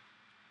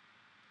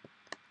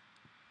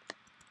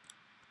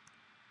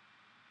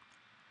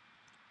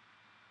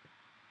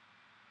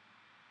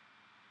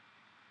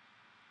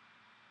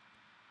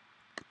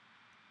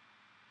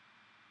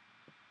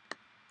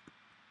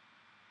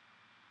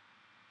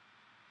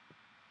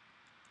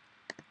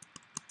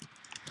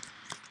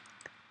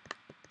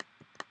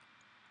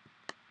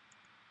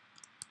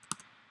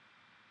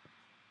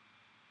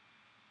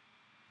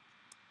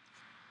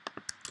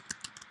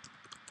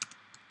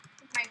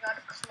 Oh my god,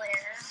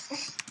 Claire.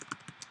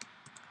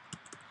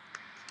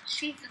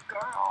 She's a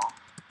girl.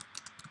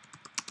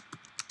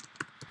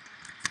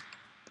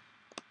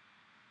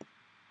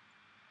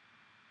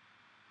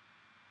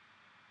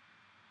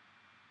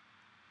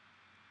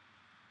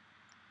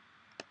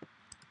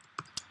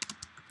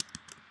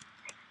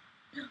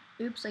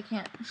 Oops, I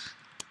can't.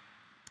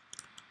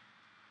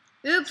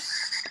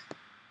 Oops.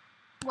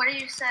 What did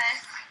you say?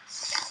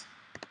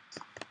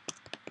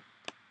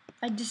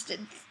 I just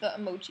did the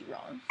emoji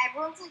wrong.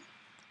 Everyone's like,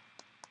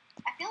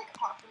 I feel like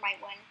Harper might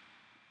win.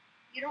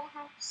 You don't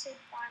have to say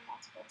goodbye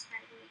multiple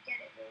times when you get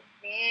it. We're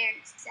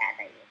very sad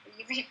that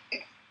you're leaving.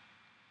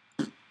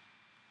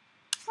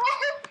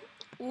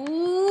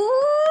 Ooh,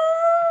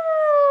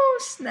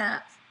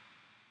 snap.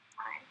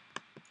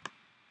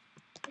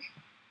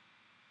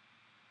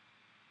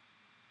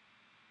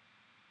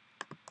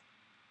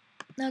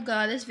 Oh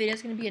god, this video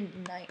is gonna be a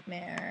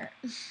nightmare.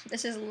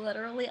 This is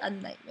literally a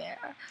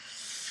nightmare.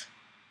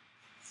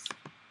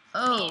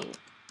 Oh. Okay.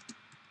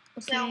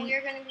 So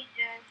we're gonna be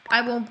doing.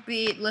 I won't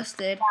be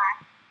listed.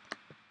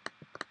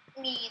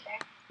 Me either.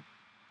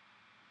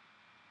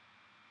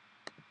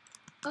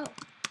 Oh.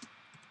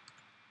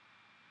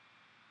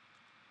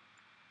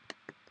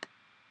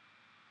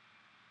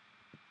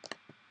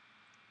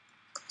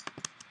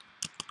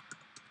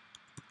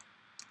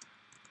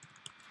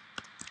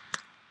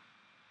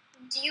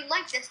 Do you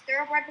like this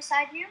thoroughbred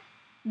beside you?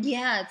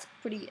 Yeah, it's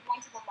pretty. The one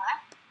to the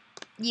left?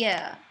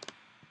 Yeah.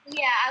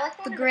 Yeah, I like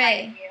the one gray. To the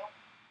right of you.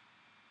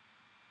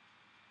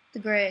 The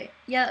gray.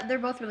 Yeah, they're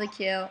both really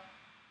cute.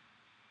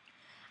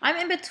 I'm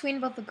in between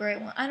both the gray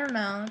one. I don't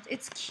know.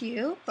 It's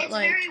cute, but it's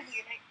like. It's very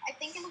weird. I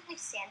think it looked like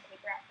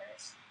sandpaper at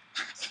first.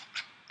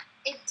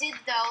 It did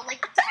though, like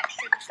the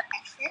texture was the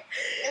texture.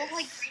 It looked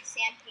like great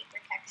sandpaper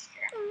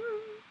texture.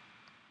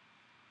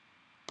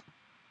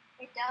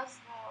 It does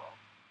though.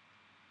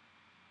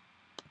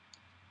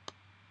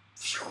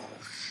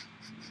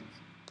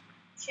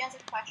 She has a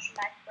question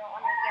mark girl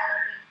on her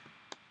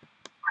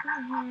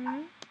yellow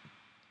bead.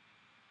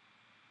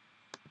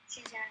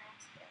 She's gonna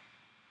ask it.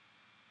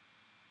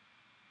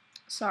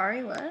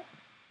 Sorry, what?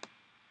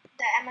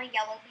 The Emma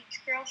Yellow Beach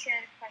girl, she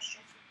had a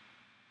question.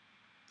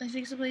 I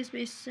think it's a place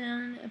based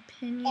on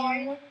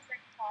opinion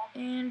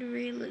and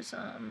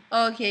realism.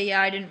 Okay,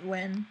 yeah, I didn't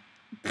win.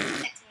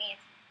 It's me.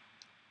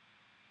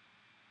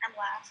 I'm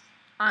last.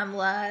 I'm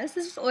last.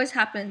 This always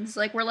happens.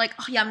 Like, we're like,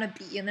 oh yeah, I'm gonna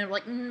beat you. And then we're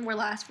like, we're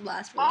last, we're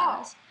last, we're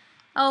last.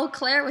 Oh,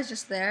 Claire was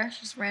just there.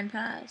 She just ran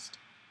past.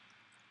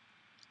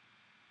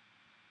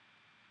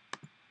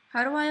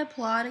 How do I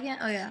applaud again?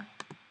 Oh, yeah.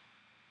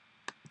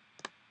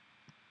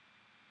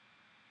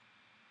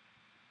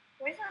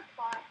 Where's our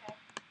applaud?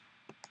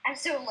 I'm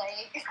so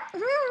late.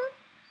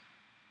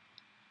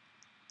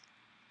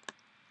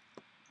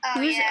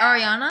 Who's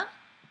Ariana?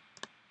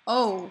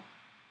 Oh,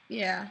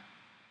 yeah.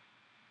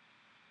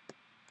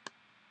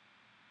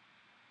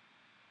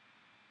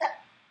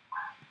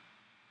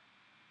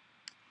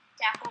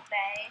 Jackal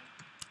Bay.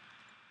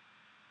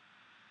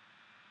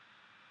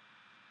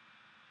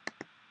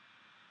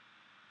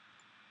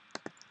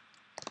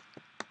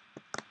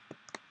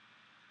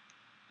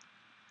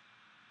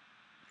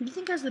 Who do you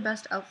think has the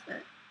best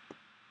outfit?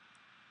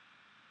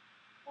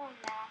 Oh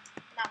no,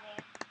 not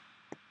me.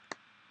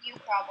 You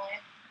probably.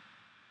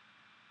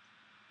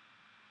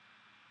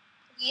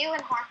 You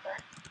and Harper.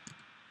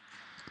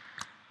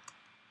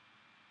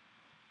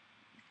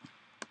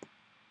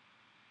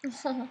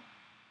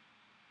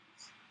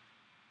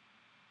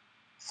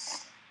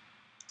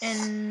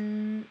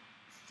 In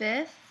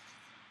 5th?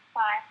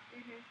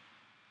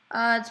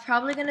 5. It's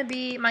probably gonna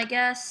be my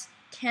guess.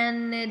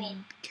 Candy.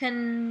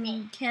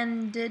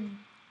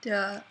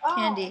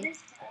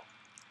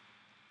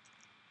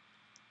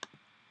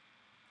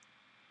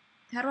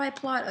 How do I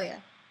plot? Oh yeah.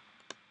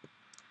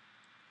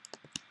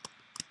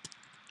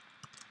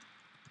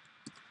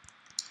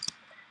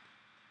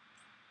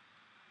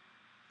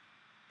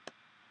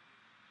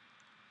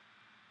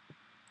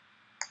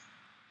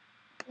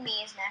 Me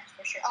is next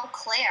for sure. Oh,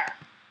 Claire.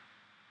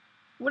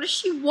 What does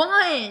she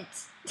want?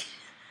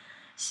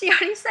 She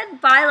already said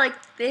bye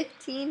like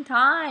 15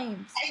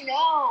 times. I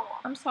know.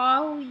 I'm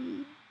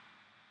sorry.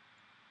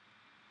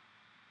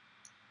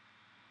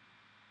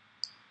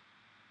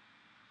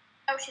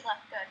 Oh, she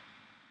left. Good.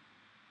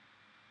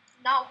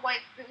 Not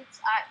white boots.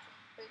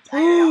 Boots. I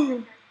don't know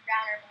if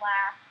brown or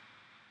black.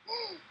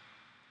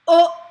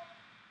 Oh!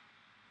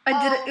 I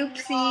did an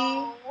oopsie.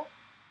 No.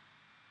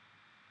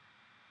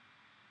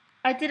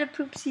 I did a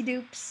poopsie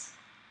doops.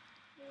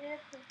 You did a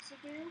poopsie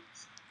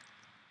doops?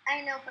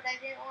 I know, but I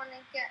didn't want to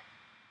get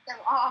them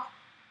off.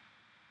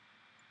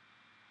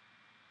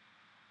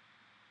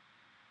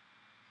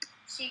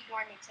 She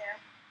ignored me too.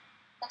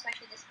 That's why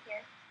she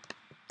disappeared.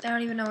 I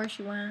don't even know where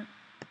she went.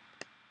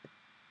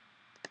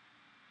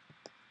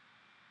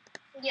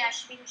 Yeah,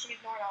 because she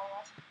ignored all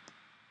of us.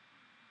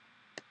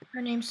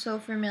 Her name's so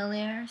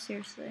familiar,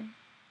 seriously.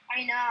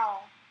 I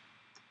know.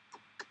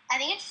 I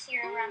think it's just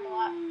here around a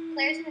lot.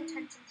 Claire's an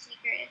attention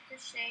seeker. It's a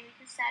shame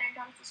because Saturn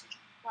Dawn is such a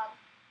club.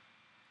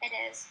 It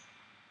is.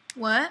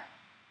 What?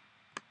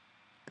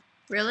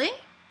 Really?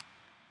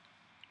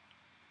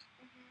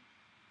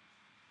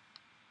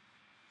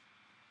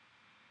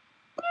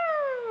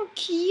 Oh,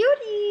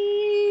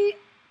 cutie.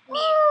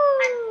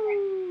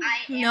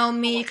 No,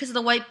 me, because of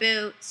the white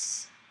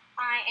boots.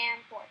 I am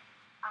poor.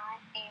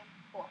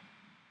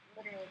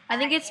 Literally. I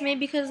think it's made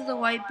because of the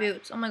white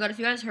boots. Oh my god, if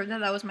you guys heard that,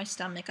 that was my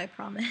stomach, I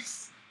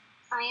promise.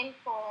 I am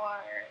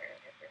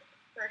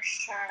for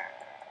sure.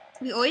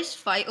 We always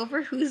fight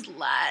over who's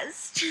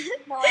last.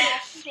 No, I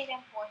actually think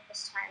I'm fourth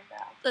this time,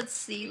 though. Let's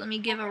see. Let me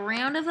give a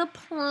round of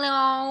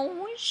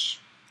applause.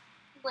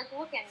 Like,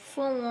 look at me.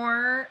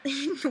 For...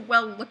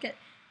 well, look at...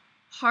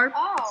 Harper.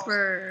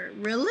 Oh.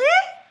 Really?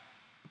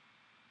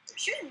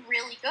 She was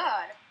really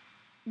good.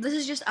 This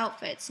is just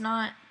outfits,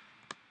 not...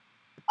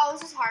 Oh,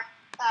 this is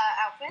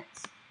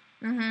outfits?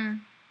 Mm-hmm.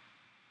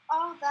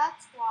 Oh,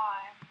 that's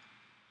why.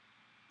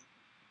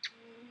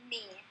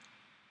 Me.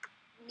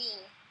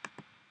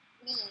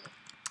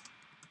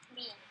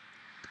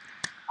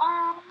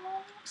 Oh.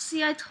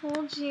 See, I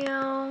told you.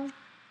 I'm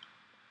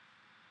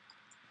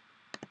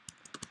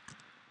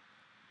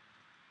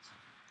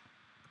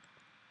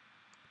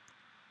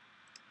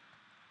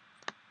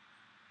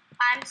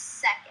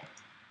second.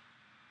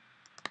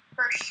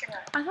 For sure.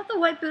 I thought the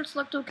white boots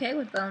looked okay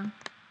with them.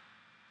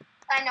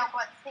 I know,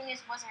 but the thing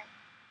is, wasn't,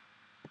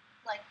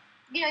 like,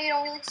 you know, you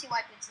don't really see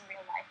white boots in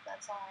real life,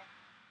 that's all.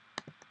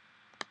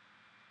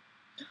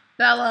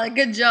 Bella,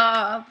 good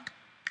job.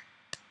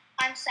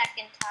 I'm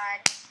second,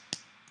 tied.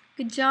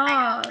 Good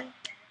job.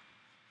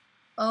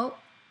 Oh.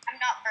 I'm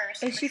not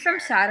first. Is she from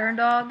Saturn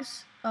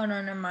Dogs? Oh,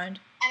 no, never mind.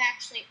 I'm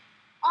actually,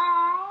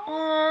 aww.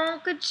 Oh,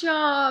 good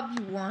job.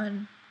 You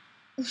won.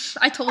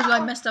 I told you I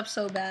messed up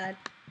so bad.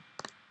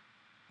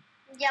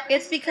 Yeah,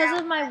 it's because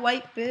of my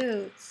white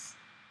boots.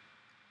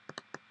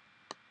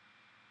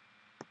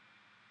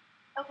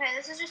 Okay,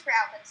 this is just for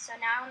outfits, so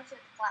now I want to see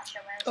what the flat show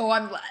is. Oh,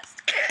 I'm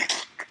last.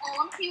 I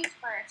want to see who's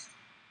first.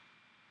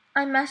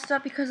 I messed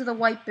up because of the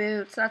white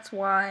boots, that's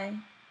why.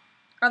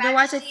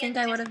 Otherwise, I think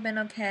I would have been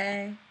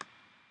okay.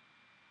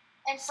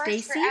 And first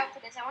Stacey? For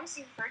outfits, I want to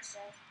see who first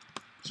is.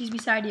 She's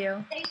beside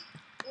you. It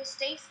was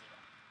Stacey.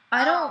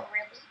 I don't...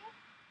 really?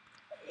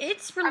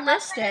 It's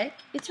realistic.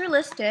 It's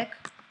realistic.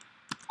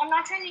 I'm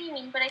not trying to be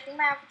mean, but I think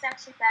my outfit's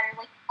actually better.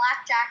 Like,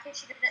 black jacket,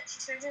 she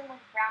should have done,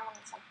 like, brown one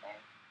or something.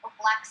 Or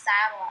black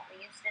saddle, at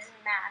least. It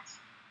doesn't match.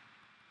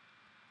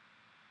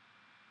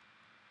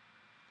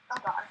 Oh,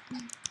 God.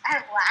 I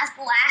have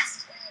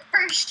last,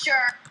 for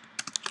sure.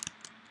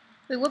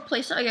 Wait, what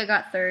place? Oh, yeah, I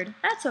got third.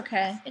 That's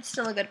okay. It's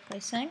still a good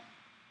placing.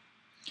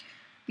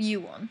 You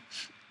won.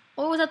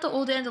 Oh, was that the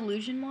old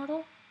Andalusian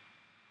model?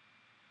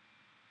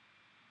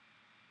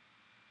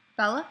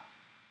 Bella?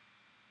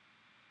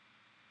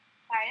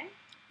 Pardon?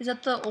 Is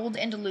that the old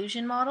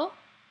Andalusian model?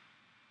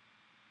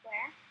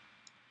 Where?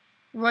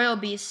 Royal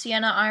Beast,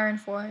 Sienna Iron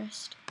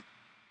Forest.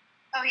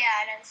 Oh,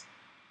 yeah, it is.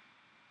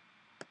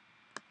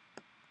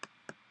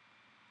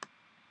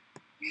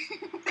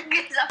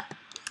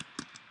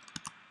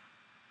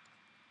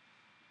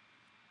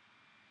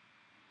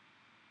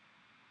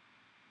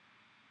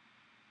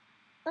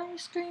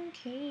 Ice cream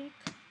cake.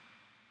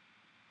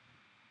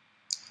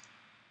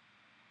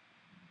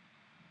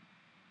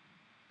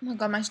 Oh my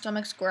god, my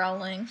stomach's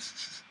growling.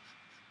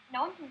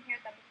 No one can hear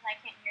them because I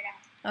can't hear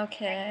that.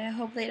 Okay, I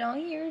hope they don't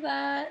hear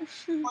that.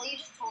 Well, you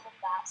just told them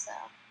that, so.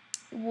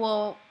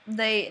 Well,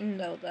 they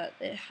know that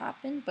it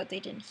happened, but they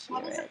didn't hear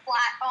it. What is a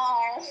flat?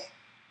 Oh.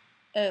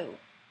 Oh.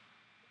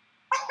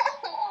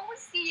 Oh,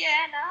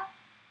 Sienna.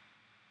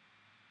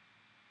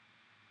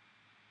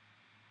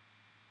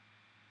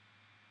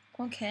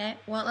 Okay,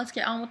 well, let's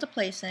get on with the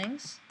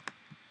placings.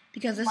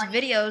 Because this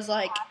video is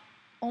like,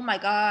 oh my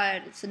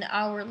god, it's an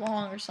hour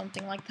long or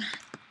something like that.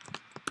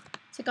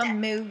 It's like a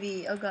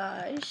movie, oh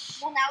gosh.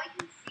 Well, now we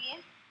can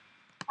see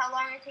how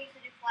long it takes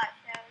to do flat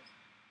shows.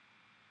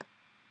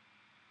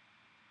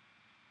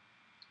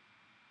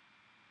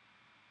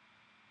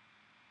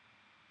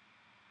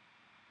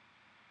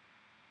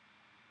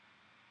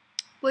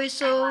 Wait,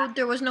 so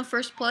there was no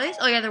first place?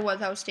 Oh yeah, there was.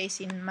 That was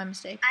Stacey, my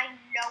mistake. I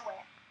know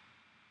it.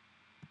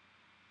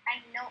 I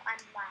know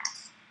I'm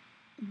last.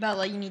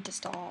 Bella, you need to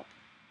stop.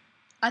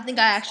 I think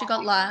I actually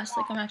got last.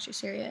 Like, I'm actually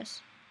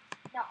serious.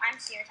 No, I'm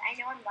serious. I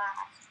know I'm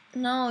last.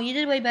 No, you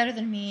did way better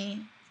than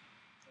me.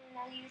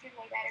 No, you did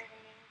way better than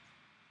me.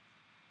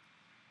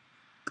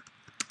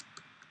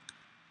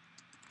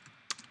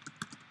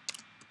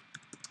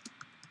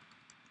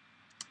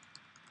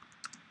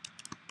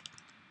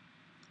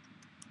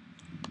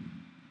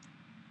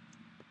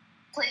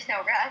 Please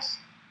no rush.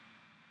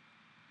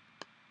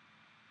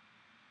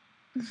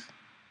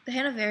 The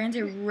Hanoverians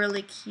are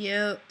really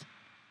cute.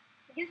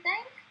 You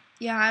think?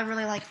 Yeah, I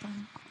really like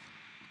them.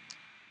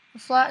 The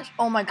Flash.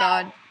 Oh my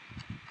god.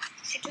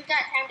 She took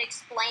that time to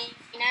explain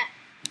it.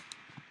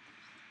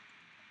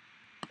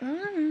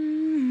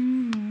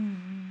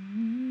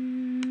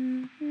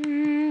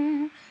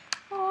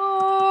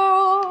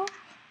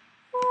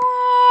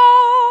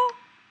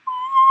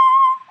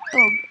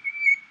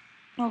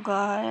 Oh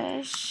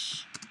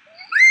gosh.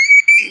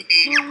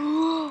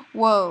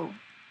 Whoa.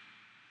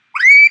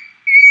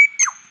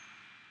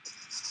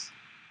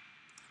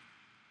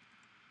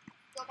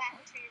 Go back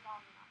and turn your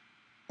volume up.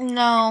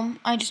 No,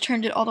 I just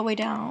turned it all the way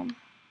down.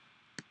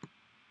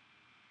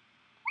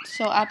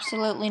 So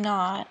absolutely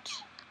not.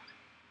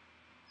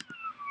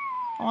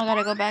 Oh, I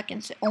gotta go back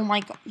and say, oh my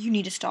god, you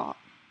need to stop.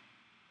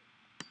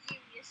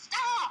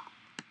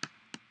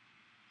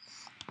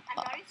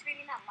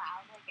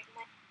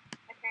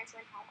 parents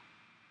went home,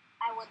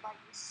 I would like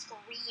be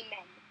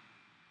screaming.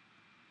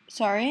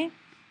 Sorry?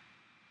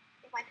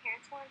 If my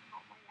parents weren't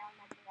home right now, and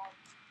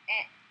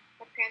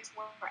my parents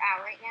were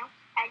out right now,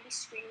 I'd be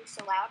screaming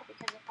so loud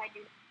because if I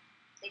do,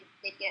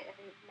 they'd get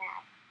really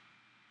mad.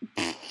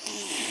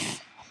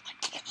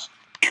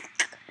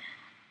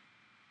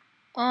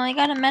 Oh, I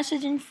got a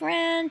message in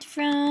front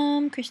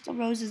from Crystal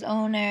Rose's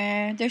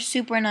owner. They're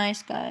super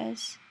nice,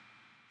 guys.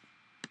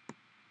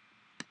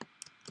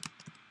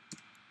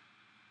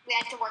 We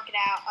had to work it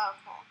out. Oh,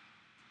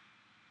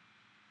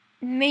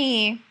 okay.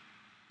 Me.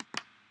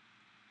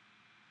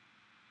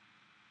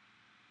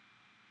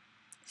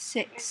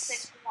 6.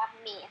 6 we have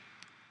me.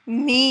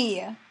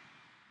 Me.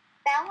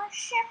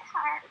 Fellowship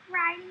Heart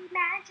Riding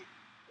Magic.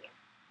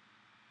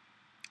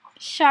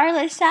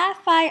 Charlotte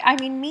Sapphire.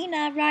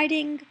 Mina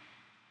riding.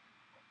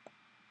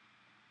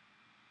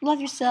 Love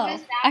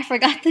Yourself. I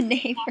forgot the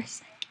name for a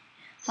second.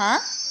 Huh?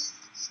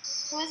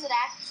 Who is it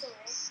actually?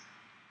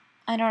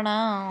 I don't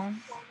know.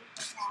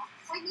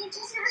 Wait, you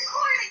just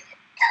recording.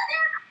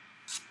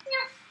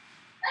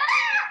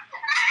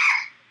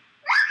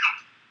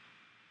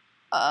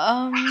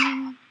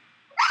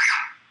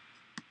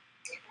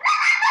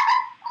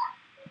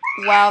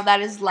 Wow,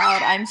 that is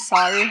loud. I'm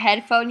sorry,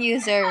 headphone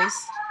users.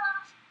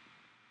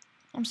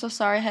 I'm so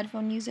sorry,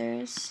 headphone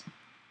users.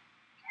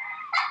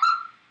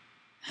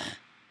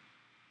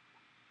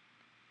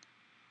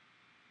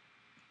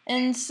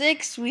 In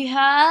 6, we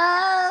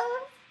have...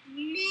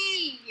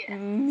 Me.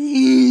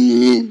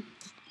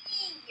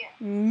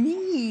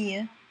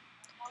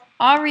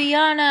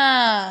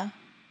 Ariana.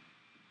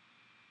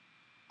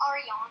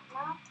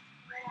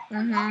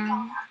 Mm-hmm.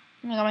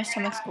 Oh my god, my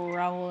stomach's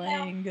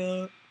growling.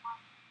 Yes.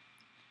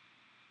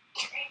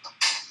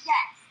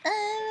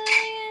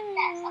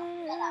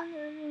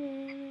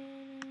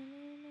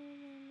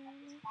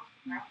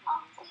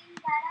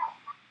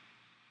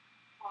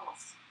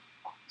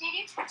 Did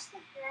you touch the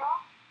girl?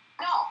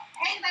 No.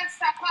 Hang that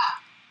stuff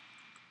up.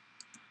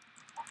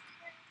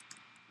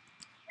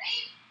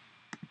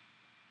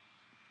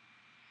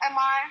 Am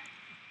I?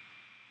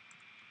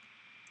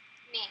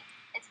 Me.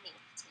 It's me.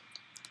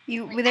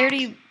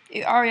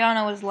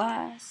 Ariana was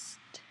last.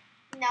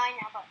 No, I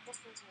know, but this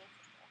one's me.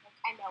 Like,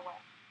 I know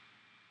it.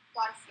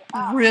 Gotta feel.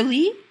 Oh.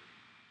 Really?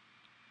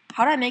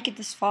 How did I make it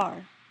this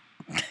far?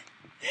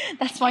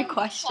 That's my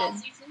question.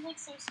 You seem like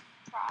so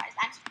surprised.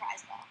 I'm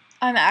surprised though.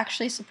 I'm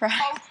actually surprised.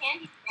 Oh,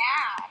 Candy's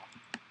mad.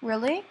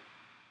 Really?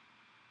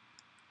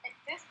 In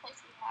 5th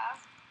place we have.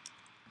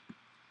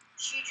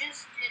 She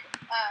just did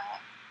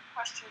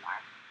question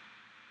mark.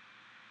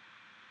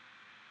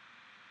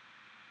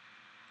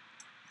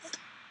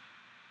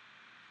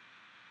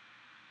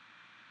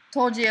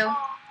 Told you.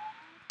 Oh,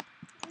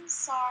 I'm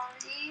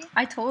sorry.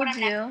 I told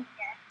you.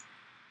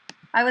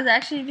 I was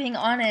actually being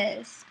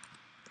honest.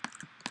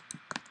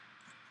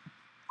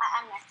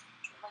 I'm next.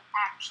 Like,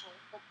 actually,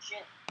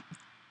 legit.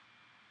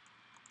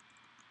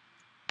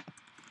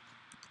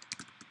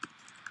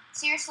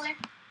 Seriously?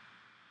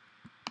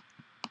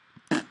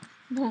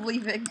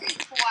 Believe it.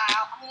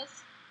 Wow.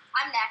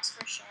 I'm next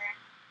for sure.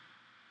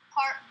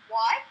 Part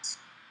what?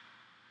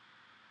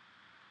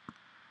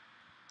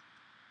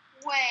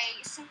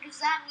 Wait, so does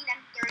that mean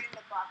I'm 3rd in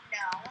the book?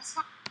 No, that's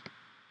not.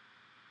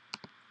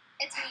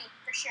 It's me,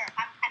 for sure.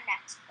 I'm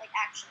next. Like,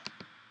 actually.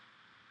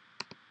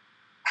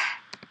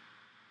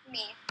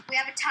 Me. We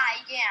have a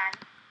tie again.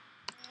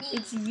 Me.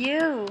 It's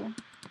you.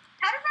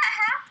 How did that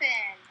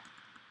happen?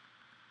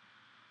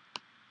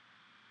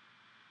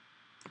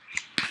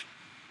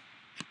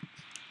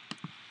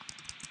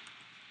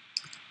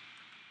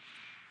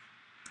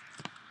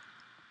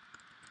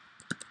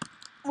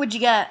 What'd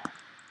you get?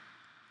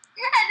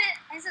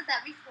 I said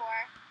that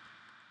before.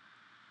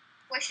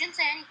 Well, I shouldn't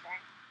say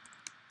anything.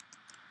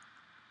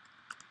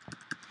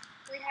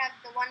 We have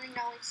the one and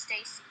only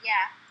Stacy.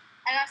 Yeah.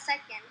 I got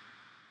 2nd.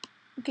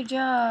 Good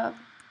job.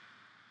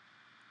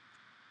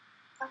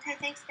 Okay,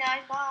 thanks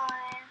guys.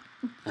 Bye.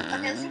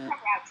 Okay, let's do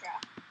proper outro.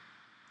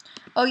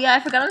 Oh yeah, I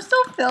forgot I'm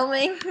still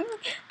filming.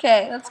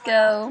 Okay, let's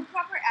go. Let's do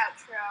proper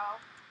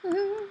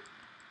outro.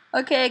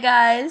 Okay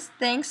guys,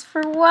 thanks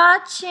for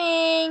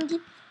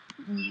watching.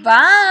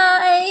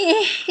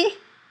 Bye.